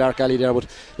down a bit of a dark alley there. But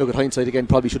look at hindsight again,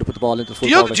 probably should have put the ball into the full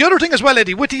forward line. The other thing as well,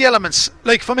 Eddie, with the elements,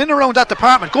 like from in and around that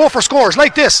department, go for scores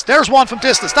like this. There's one from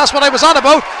distance. That's what I was on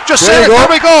about. Just say it. There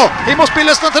we go. He must be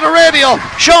listening to the radio.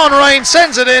 Sean Ryan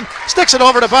sends it in, sticks it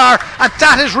over the bar, and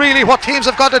that is really what teams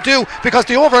have got to do, because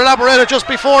they over elaborated just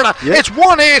before that. It's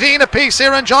 118 apiece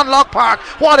here in John Locke Park.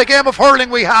 What a game of hurling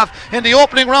we have in the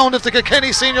opening round of the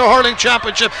Kilkenny Senior Hurling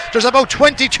Championship. There's about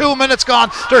 22 minutes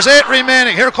gone. There's 8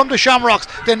 remaining. Here come the Shamrocks.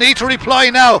 They need to reply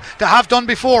now. They have done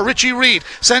before. Richie Reid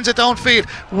sends it downfield,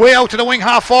 way out to the wing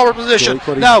half forward position.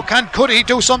 Now, could he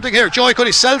do something here? Joey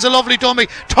Cuddy sells a lovely dummy,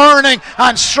 turning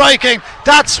and striking.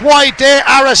 That's why they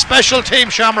are a special team,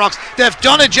 Shamrocks. They've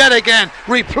done it yet again.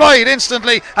 Replied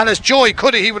instantly, and it's Joey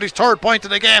Cuddy, he with his 3rd point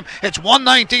of the game. It's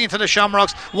 119 to the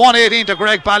Shamrocks, 118 to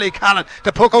Greg Ballycallan.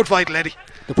 The puck out vital, Eddie.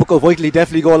 The puck out vital,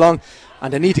 definitely go along.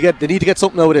 And they need to get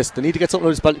something out of this. They need to get something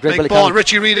out of this. Big ball,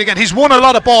 Richie Reid again. He's won a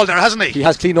lot of ball there, hasn't he? He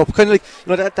has cleaned up, kind of like,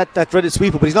 you know, that dreaded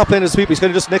sweeper, but he's not playing as a sweeper. He's kind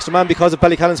of just an extra man because of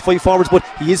Ballycallan's 5 forwards, but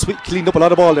he is cleaned up a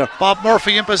lot of ball there. Bob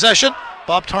Murphy in possession.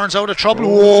 Bob turns out of trouble.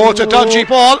 Whoa, it's a dodgy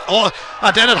ball.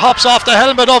 And then it hops off the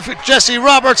helmet of Jesse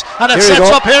Roberts, and it sets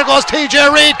up. Here goes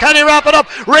TJ Reid. Can he wrap it up?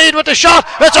 Reid with the shot.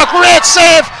 It's a great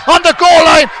save on the goal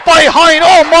line by Hine.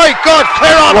 Oh my God,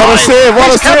 clear on What Hine. A save, what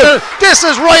a save. This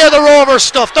is Raya the Rovers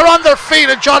stuff. They're on their feet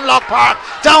at John Locke Park.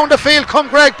 Down the field come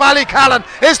Greg Ballycallan.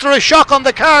 Is there a shock on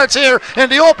the cards here in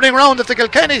the opening round of the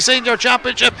Kilkenny Senior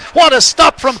Championship? What a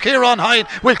stop from Kieran Hine.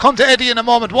 We'll come to Eddie in a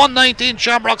moment. 119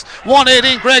 Shamrocks,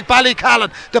 118 Greg Ballycallan.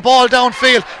 The ball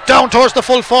downfield, down towards the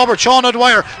full forward, Sean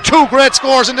O'Dwyer. 2 great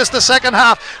scores in the second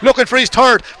half. Looking for his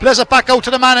 3rd. Plays it back out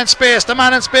to the man in space. The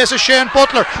man in space is Shane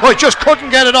Butler. He just couldn't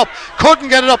get it up.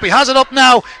 He has it up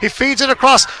now. He feeds it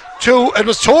across it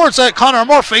was towards Conor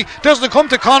Murphy. Doesn't come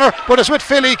to Conor, but it's with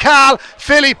Philly Cahill.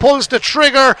 Philly pulls the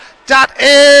trigger. That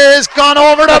is gone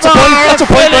over the bar.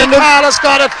 Philly Cahill has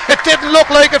got it. It didn't look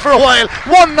like it for a while.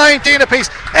 119 apiece.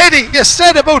 Eddie, you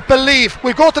said about belief.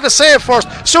 We go to the save first.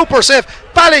 Super save.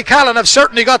 Ballycallan have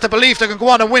certainly got the belief they can go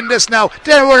on and win this now.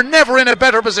 They were never in a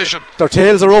better position. Their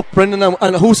tails are up, Brendan,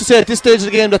 and who's to say at this stage of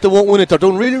the game that they won't win it? They're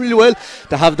doing really, really well.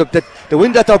 They have the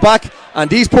wind at their back, and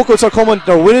these puckouts are coming.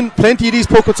 They're winning plenty of these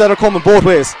puckouts that are coming both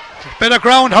ways. Bit of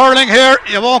ground hurling here.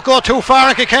 You won't go too far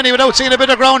in Kilkenny without seeing a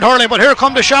bit of ground hurling. But here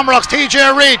come the Shamrocks.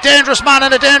 TJ Reid, dangerous man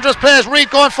in a dangerous place.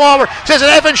 Reid going forward. Says it,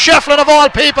 Evan Shefflin of all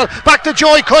people. Back to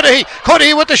Joey Cuddy.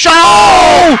 Cuddy with the shot.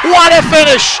 Oh, what a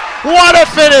finish! What a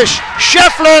finish!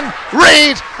 Shefflin,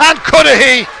 Reid, and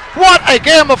Cuddy. What a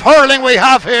game of hurling we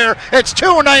have here. It's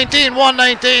 2-19,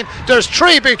 1-19. There's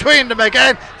 3 between them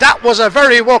again. That was a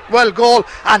very well goal,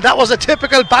 and that was a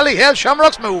typical Ballyhale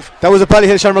Shamrocks move. That was a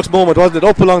Ballyhale Shamrocks moment, wasn't it?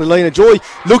 Up along the line, and Joey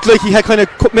looked like he had kind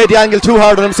of made the angle too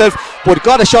hard on himself, but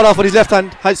got a shot off on his left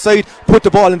hand side, put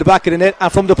the ball in the back of the net,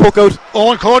 and from the puck out,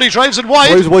 Owen Cody drives it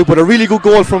wide. But a really good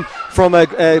goal from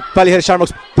Ballyhale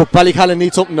Shamrocks. But Ballycallan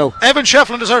needs something now. Evan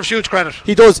Shefflin deserves huge credit.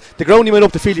 He does. The ground he went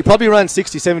up the field, he probably ran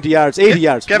 60, 70 yards, 80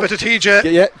 yards. Give it to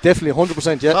TJ. Yeah, definitely,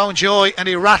 100%. Yeah. Found Joey, and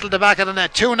he rattled the back of the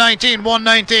net. 2-19,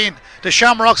 1-19. The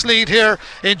Shamrocks lead here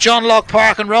in John Locke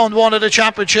Park in round 1 of the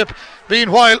championship.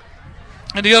 Meanwhile,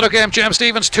 in the other game, James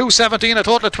Stephens 2-17, a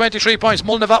total of 23 points.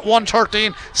 Mulnavat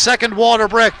 1-13. Second water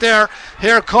break there.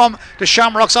 Here come the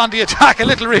Shamrocks on the attack. A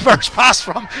little reverse pass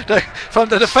from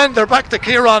the defender back to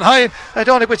Kieran Hine. I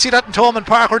don't think we'd see that in Thomond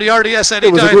Park or the RDS anytime.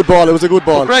 It was a good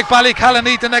ball. But Greg Ballycallan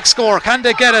need the next score. Can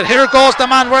they get it? Here goes the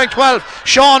man wearing 12,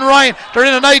 Sean Ryan. They're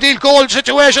in an ideal goal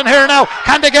situation here now.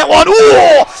 Can they get one?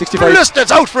 Ooh! 65.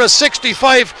 It's out for a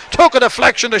 65. Took a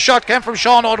deflection. The shot came from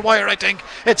Sean O'Dwyer, I think.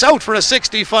 It's out for a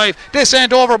 65. This end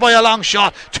over by a long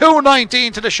shot.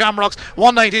 2-19 to the Shamrocks,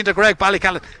 1-19 to Greg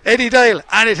Ballycallan. Eddie Dale,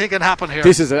 anything can happen here.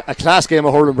 This is a class game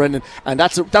of hurling, Brendan, and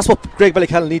that's what Greg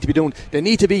Ballycallan need to be doing. They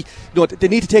need to be, they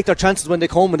need to take their chances when they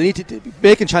come, and they need to be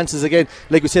making chances again.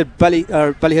 Like we said,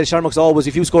 Ballyhale Shamrocks always,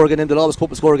 if you score again, they'll always come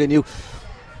up and score again.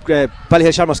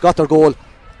 Ballyhale Shamrocks got their goal,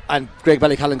 and Greg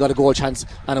Ballycallan got a goal chance,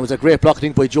 and it was a great block, I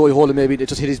think, by Joey Holden. Maybe they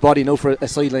just hit his body now for a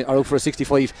sideline or out for a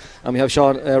 65, and we have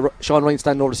Sean Ryan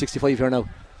standing over the 65 here now.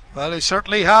 Well, they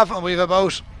certainly have, and we've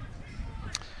about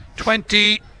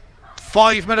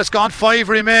 25 minutes gone, 5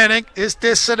 remaining. Is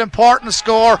this an important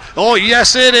score? Oh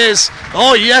yes it is.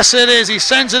 He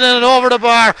sends it in and over the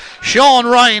bar. Sean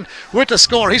Ryan with the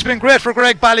score. He's been great for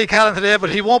Greg Ballycallan today, but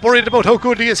he won't worry about how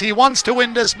good he is. He wants to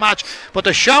win this match, but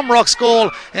the Shamrocks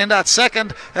goal in that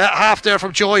second half there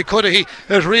from Joey Cudahy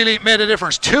has really made a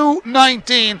difference.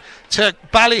 2-19 to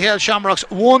Ballyhale Shamrocks,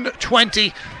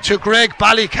 1-20 to Greg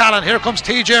Ballycallan. Here comes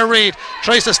TJ Reid,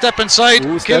 tries to step inside.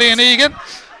 Killian Egan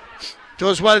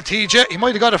does well. TJ, he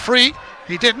might have got a free,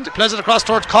 he didn't. Plays it across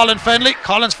towards Colin Fenley.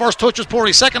 Colin's first touch was poor,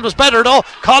 his second was better though.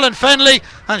 Colin Fenley,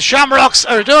 and Shamrocks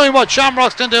are doing what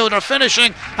Shamrocks can do. They're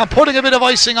finishing and putting a bit of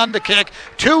icing on the cake.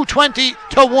 2-20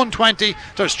 to 1-20.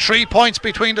 There's 3 points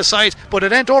between the sides, but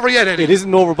it ain't over yet, Eddie. It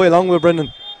isn't over by a long way,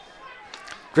 Brendan.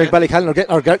 Greg Ballycallan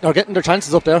are getting their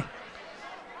chances up there.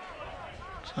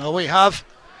 So we have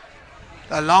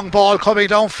a long ball coming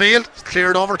downfield,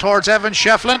 cleared over towards Evan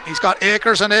Shefflin. He's got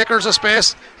acres and acres of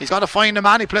space. He's got to find a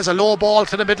man. He plays a low ball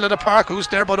to the middle of the park. Who's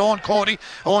there but Owen Cody?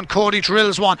 Owen Cody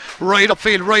drills one right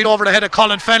upfield, right over the head of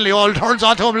Colin Fenley. All turns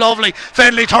onto him lovely.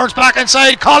 Fenley turns back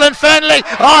inside. Colin Fenley.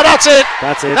 Oh, that's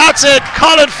it.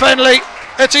 Colin Fenley.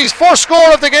 It's his first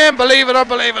score of the game, believe it or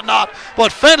believe it not.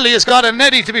 But Fenley has got a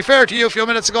netty, to be fair to you, a few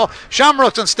minutes ago.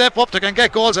 Shamrocks can step up, they can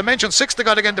get goals. I mentioned 6 they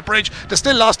got against the Bridge. They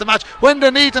still lost the match. When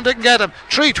they need them, they can get them.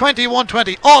 3-20,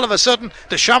 1-20. All of a sudden,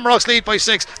 the Shamrocks lead by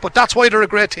 6. But that's why they're a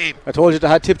great team. I told you they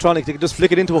had Tiptronic. They could just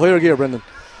flick it into a higher gear, Brendan.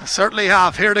 They certainly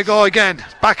have. Here they go again.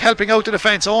 Back helping out the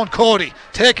defence. Owen Cody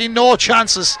taking no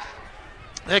chances.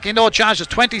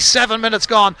 27 minutes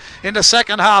gone in the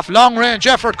second half. Long range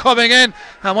effort coming in,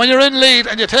 and when you're in lead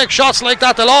and you take shots like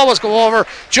that, they'll always go over.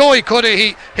 Joey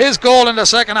Cudahy, his goal in the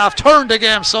second half turned the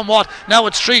game somewhat. Now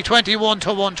it's 3-21 to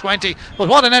 1-20. But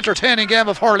what an entertaining game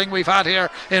of hurling we've had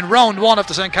here in round 1 of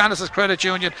the St. Canice's Credit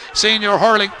Union Senior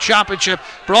Hurling Championship,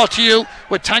 brought to you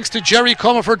with thanks to Jerry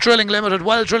Comerford Drilling Limited,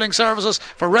 well drilling services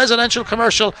for residential,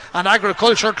 commercial and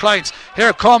agricultural clients.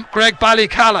 Here come Greg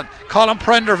Ballycallan, Colin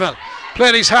Prenderville.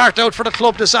 Played his heart out for the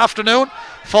club this afternoon.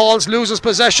 Falls, loses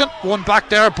possession. Won back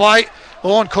there by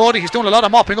Owen Cody. He's doing a lot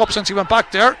of mopping up since he went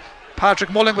back there. Patrick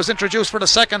Mulling was introduced for the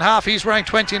second half. He's wearing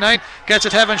 29. Gets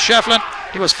it, Evan Shefflin.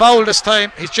 He was fouled this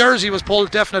time. His jersey was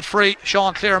pulled, definite free.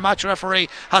 Sean Clear, match referee,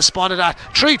 has spotted that.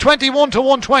 3-21 to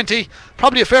 1-20.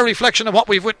 Probably a fair reflection of what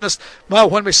we've witnessed. Well,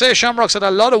 when we say Shamrocks had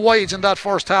a lot of wides in that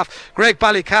first half, Greg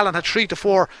Ballycallan had 3 to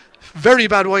 4 very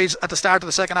bad wides at the start of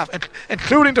the second half,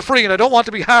 including the free. And I don't want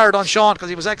to be hard on Sean because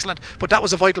he was excellent, but that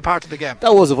was a vital part of the game.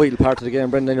 That was a vital part of the game,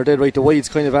 Brendan. You're dead right. The wides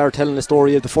kind of are telling the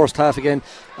story of the first half again,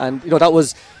 and that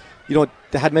was,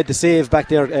 they had made the save back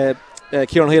there.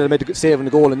 Kieran Hale had made the save and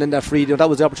the goal, and then that free. That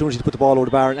was the opportunity to put the ball over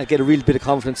the bar and get a real bit of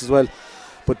confidence as well.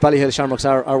 But Ballyhale Shamrocks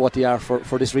are what they are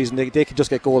for this reason. They can just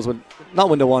get goals not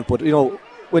when they want, but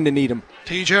when they need them.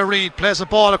 TJ Reid plays the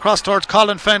ball across towards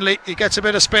Colin Fenley. He gets a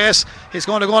bit of space. He's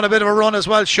going to go on a bit of a run as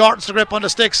well. Shortens the grip on the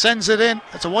stick, sends it in.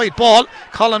 It's a wide ball.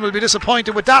 Colin will be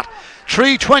disappointed with that.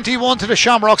 3-21 to the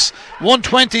Shamrocks,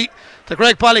 1-20 to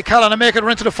Greg Ballycallan, and make it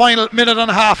into the final minute and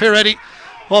a half here, Eddie.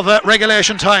 of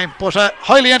regulation time, but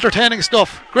highly entertaining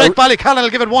stuff. Greg Ballycallan will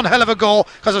give it one hell of a go,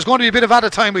 because there's going to be a bit of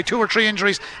added time with 2 or 3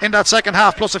 injuries in that second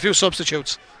half, plus a few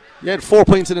substitutes. Yeah, 4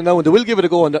 points in it now, and they will give it a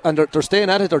go, and they're staying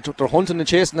at it. They're hunting and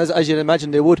chasing as you'd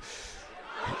imagine they would.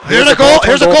 Here they go.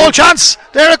 Here's a goal chance.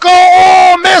 There it go.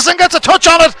 Oh, Mason gets a touch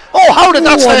on it. Oh, how did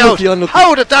that stay out? Unlucky.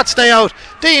 How did that stay out?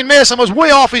 Dean Mason was way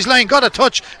off his line, got a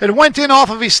touch. It went in off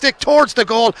of his stick towards the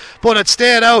goal, but it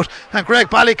stayed out. And Greg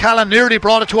Ballycallan nearly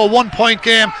brought it to a 1-point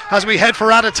game as we head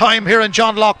for added time here in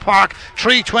John Locke Park.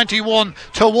 3:21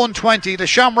 to 1:20. The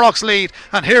Shamrocks lead,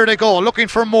 and here they go, looking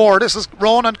for more. This is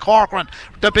Ronan Corcoran.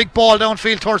 The big ball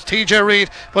downfield towards TJ Reid,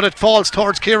 but it falls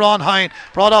towards Kieran Hine.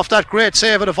 Brought off that great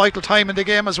save at a vital time in the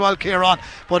game as well, Kieran.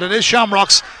 But it is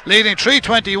Shamrocks leading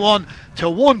 3:21 to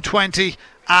 1:20,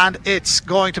 and it's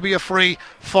going to be a free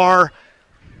for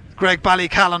Greg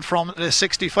Ballycallan from the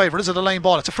 65. Or is it a line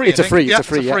ball? It's a free. It's a free. It's a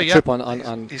free. Yeah. Trip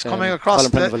on he's coming across.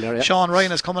 Sean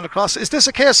Ryan is coming across. Is this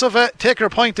a case of take your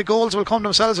point, the goals will come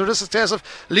themselves, or this is a case of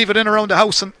leave it in around the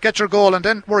house and get your goal and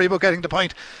then worry about getting the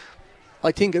point?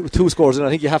 I think with 2 scores, and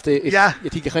I think you have to. I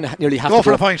think you kind of nearly have go to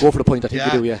for the point. Go for the point. I think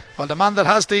you do. Yeah. Well, the man that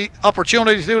has the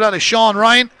opportunity to do that is Sean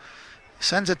Ryan.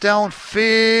 Sends it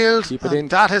downfield. Keep it in.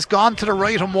 That has gone to the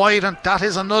right and wide, and that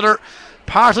is another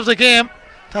part of the game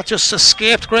that just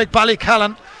escaped Greg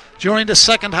Ballycallan during the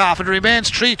second half. It remains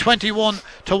 3:21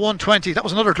 to 1:20. That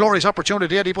was another glorious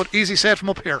opportunity, Eddie, but easy set from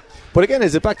up here. But again,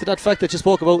 is it back to that fact that you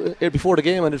spoke about before the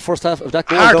game and the first half of that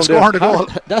goal? Hard to score the goal.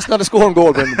 That's not a scoring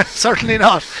goal, Brendan. Certainly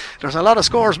not. There's a lot of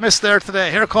scores missed there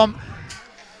today. Here come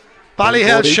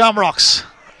Ballyhale Shamrocks.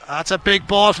 That's a big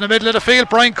ball from the middle of the field.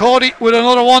 Brian Cody with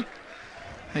another one.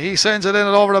 He sends it in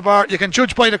and over the bar. You can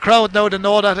judge by the crowd now to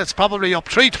know that it's probably up.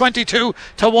 3:22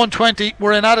 to 1:20.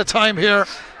 We're in added time here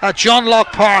at John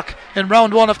Locke Park in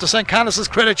round 1 of the St. Canice's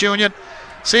Credit Union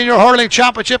Senior Hurling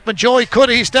Championship. And Joey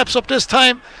Cuddy steps up this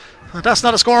time. That's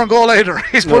not a scoring goal either.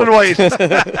 He's put it wide.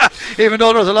 Even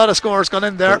though there's a lot of scores gone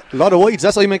in there. A lot of wides.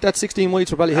 That's how you make that 16 wides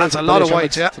for Ballyhale. That's a lot of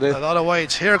wides, yeah. Today. A lot of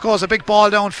wides. Here goes a big ball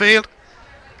downfield.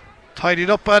 Tidied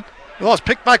up, but it's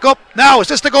picked back up. Now, is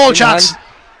this the goal chance?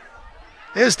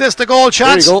 Is this the goal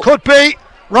chance? Could be.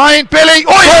 Ryan, Billy.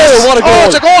 Oh, yes! What a goal.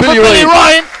 It's a goal for Billy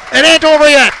Ryan. It ain't over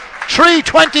yet.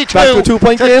 3:22 to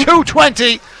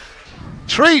 2:20.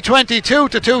 3:22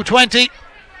 to 2:20.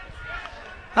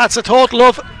 That's a total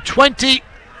of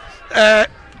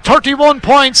 31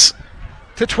 points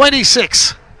to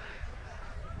 26.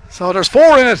 So there's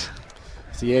 4 in it.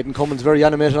 See Aidan Cummins very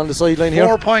animated on the sideline here.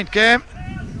 4-point game.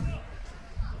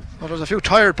 Well, there's a few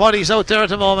tired bodies out there at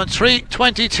the moment.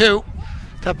 3:22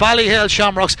 to Ballyhale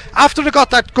Shamrocks. After they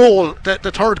got that goal, the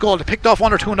third goal, they picked off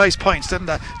 1 or 2 nice points, didn't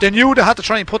they? They knew they had to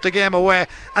try and put the game away,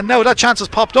 and now that chance has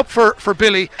popped up for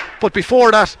Billy. But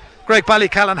before that, Greg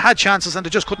Ballycallan had chances and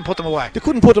they just couldn't put them away. They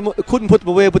couldn't put them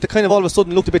away, but they kind of all of a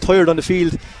sudden looked a bit tired on the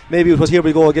field. Maybe it was here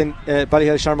we go again.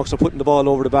 Ballyhale Shamrocks are putting the ball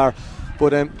over the bar.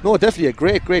 But no, definitely a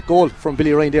great goal from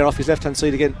Billy Ryan there off his left hand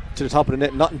side again to the top of the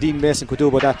net. Nothing Dean Mason could do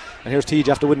about that. And here's TJ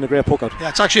after winning a great puck out. Yeah,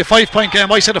 it's actually a 5-point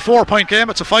game. I said a 4-point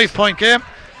game. It's a 5-point game.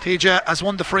 TJ has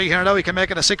won the free here now. He can make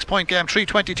it a 6-point game.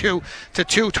 3:22 to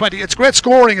 2:20. It's great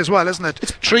scoring as well, isn't it?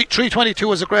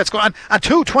 3:22 is a great score, and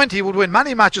 2:20 would win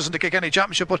many matches in the Kilkenny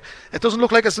Championship, but it doesn't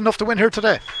look like it's enough to win here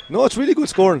today. No, it's really good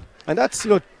scoring, and that's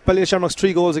Ballyhale Shamrocks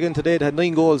 3 goals again today. They had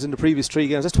 9 goals in the previous 3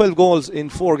 games. That's 12 goals in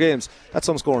 4 games. That's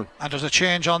some scoring. And there's a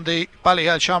change on the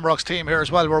Ballyhale Shamrocks team here as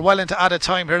well. We're well into added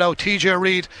time here now. TJ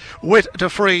Reid with the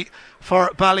free for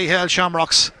Ballyhale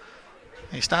Shamrocks.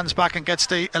 He stands back and gets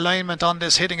the alignment on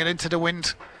this, hitting it into the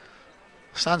wind.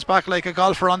 Stands back like a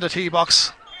golfer on the tee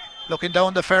box, looking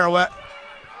down the fairway.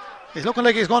 He's looking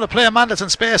like he's going to play a man that's in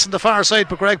space on the far side,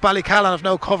 but Greg Ballycallan have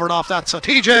now covered off that. So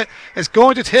TJ is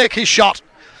going to take his shot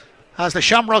as the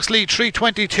Shamrocks lead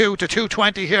 3:22 to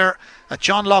 2:20 here at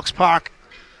John Locke Park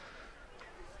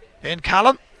in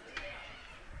Callan.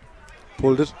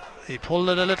 Pulled it. He pulled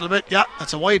it a little bit. Yeah,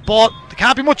 that's a wide ball. There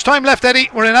can't be much time left, Eddie.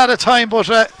 We're in out of time, but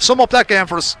sum up that game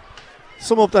for us.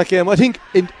 Sum up that game. I think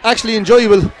actually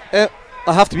enjoyable. I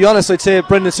have to be honest. I'd say,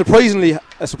 Brendan, surprisingly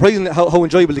how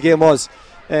enjoyable the game was.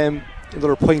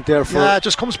 Another point there for. Yeah, it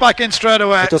just comes back in straight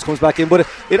away. It just comes back in, but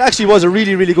it actually was a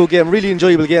really, really good game, really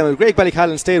enjoyable game. Greg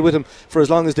Ballycallan stayed with him for as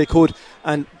long as they could,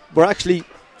 and were actually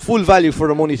full value for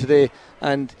their money today.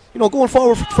 And going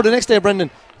forward for the next day, Brendan,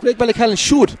 Greg Ballycallan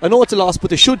should. I know it's a loss, but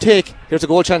they should take. Here's a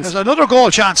goal chance. There's another goal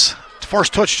chance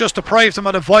first touch just deprived him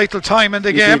at a vital time in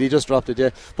the game. He just dropped it, yeah.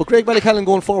 But Greg Ballycallan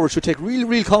going forward should take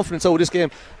real confidence out of this game.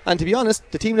 And to be honest,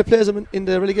 the team that plays them in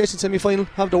the relegation semi-final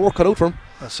have their work cut out for them.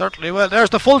 Certainly will. There's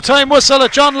the full-time whistle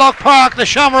at John Locke Park. The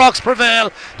Shamrocks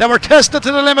prevail. They were tested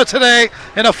to the limit today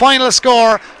in a final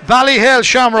score. Ballyhale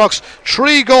Shamrocks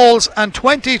 3 goals and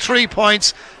 23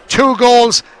 points. 2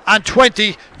 goals and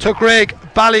 20 to Greg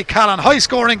Ballycallan. High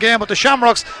scoring game, but the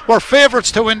Shamrocks were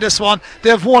favourites to win this one.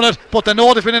 They've won it, but they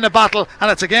know they've been in a battle, and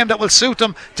it's a game that will suit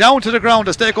them down to the ground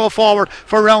as they go forward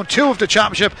for round 2 of the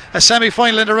championship. A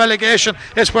semi-final in the relegation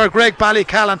is where Greg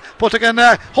Ballycallan, but they can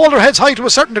hold their heads high to a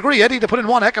certain degree. Eddie, they put in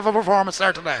one heck of a performance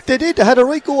there today. They did. They had a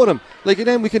right go at them. Like, and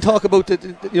then we can talk about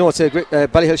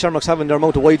Ballyhale Shamrocks having their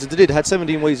amount of wides, and they did. They had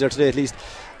 17 wides there today at least.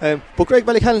 But Greg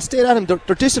Ballycallan stayed at him.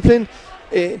 They're disciplined.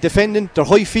 Defending, they're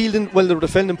high fielding, well, they're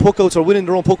defending puckouts or winning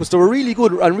their own puckouts. They were really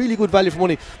good and really good value for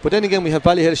money. But then again, we have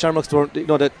Ballyhale Shamrocks.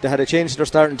 They had a change to their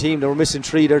starting team. They were missing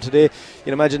 3 there today.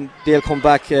 You imagine they'll come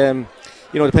back. Depending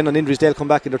on injuries, they'll come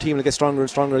back and their team will get stronger and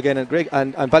stronger again. And Greg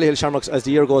and Ballyhale Shamrocks, as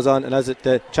the year goes on and as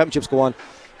the championships go on,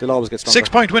 they'll always get stronger.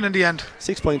 6-point win in the end.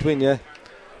 6-point win, yeah.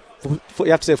 You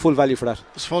have to say full value for that.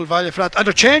 It's full value for that. And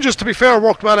their changes, to be fair,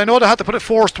 worked well. I know they had to put it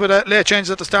forced with late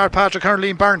changes at the start. Patrick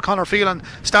Hearn, Barron, Conor Phelan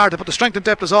started, but the strength and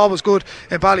depth is always good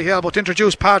in Ballyhale. But to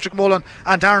introduce Patrick Mullen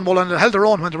and Darren Mullen, they held their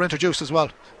own when they were introduced as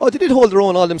well. Oh, they did hold their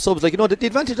own, all them subs. Like, the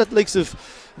advantage that the likes of,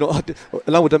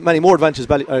 along with the many more advantages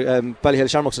Ballyhale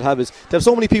Shamrocks will have, is they have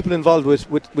so many people involved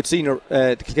with senior,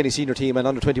 the Kilkenny senior team and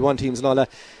under 21 teams and all that.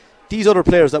 These other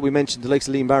players that we mentioned, the likes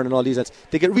of Liam Barron and all these lads,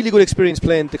 they get really good experience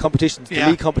playing the competitions, the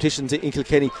league competitions in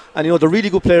Kilkenny. And they're really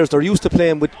good players. They're used to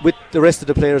playing with the rest of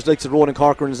the players, like Ronan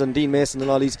Corcoran's and Dean Mason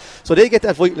and all these. So they get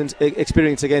that vital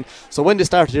experience again. So when they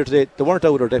started here today, they weren't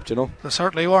out of their depth, They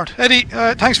certainly weren't. Eddie,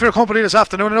 thanks for your company this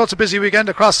afternoon. I know it's a busy weekend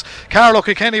across Carlow,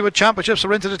 Kilkenny with championships.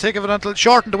 We're into the thick of it until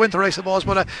shortened the winter, I suppose.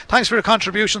 But thanks for your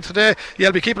contribution today.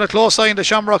 You'll be keeping a close eye on the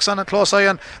Shamrocks and a close eye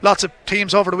on lots of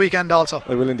teams over the weekend also.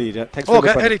 I will indeed, yeah. Thanks for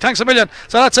Eddie, thanks a million.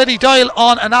 So that's Eddie Dial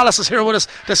on analysis here with us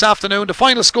this afternoon. The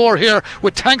final score here,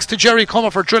 with thanks to Jerry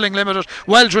Comerford Drilling Limited,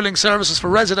 well drilling services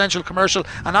for residential, commercial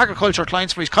and agriculture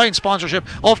clients, for his kind sponsorship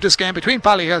of this game between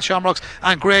Ballyhale Shamrocks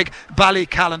and Greg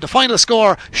Ballycallan. The final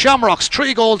score, Shamrocks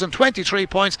 3 goals and 23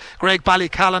 points, Greg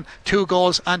Ballycallan 2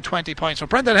 goals and 20 points. From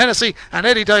Brendan Hennessy and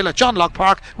Eddie Dial at John Locke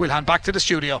Park, we'll hand back to the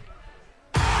studio.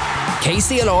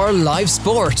 KCLR Live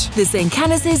Sport. The St.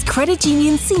 Canice's Credit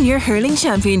Union Senior Hurling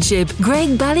Championship.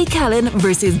 Greg Ballycallan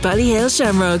versus Ballyhale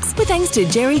Shamrocks. With thanks to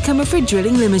Jerry Comerford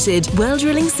Drilling Limited, Well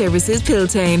Drilling Services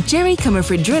Piltown,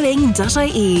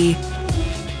 jerrycomerforddrilling.ie.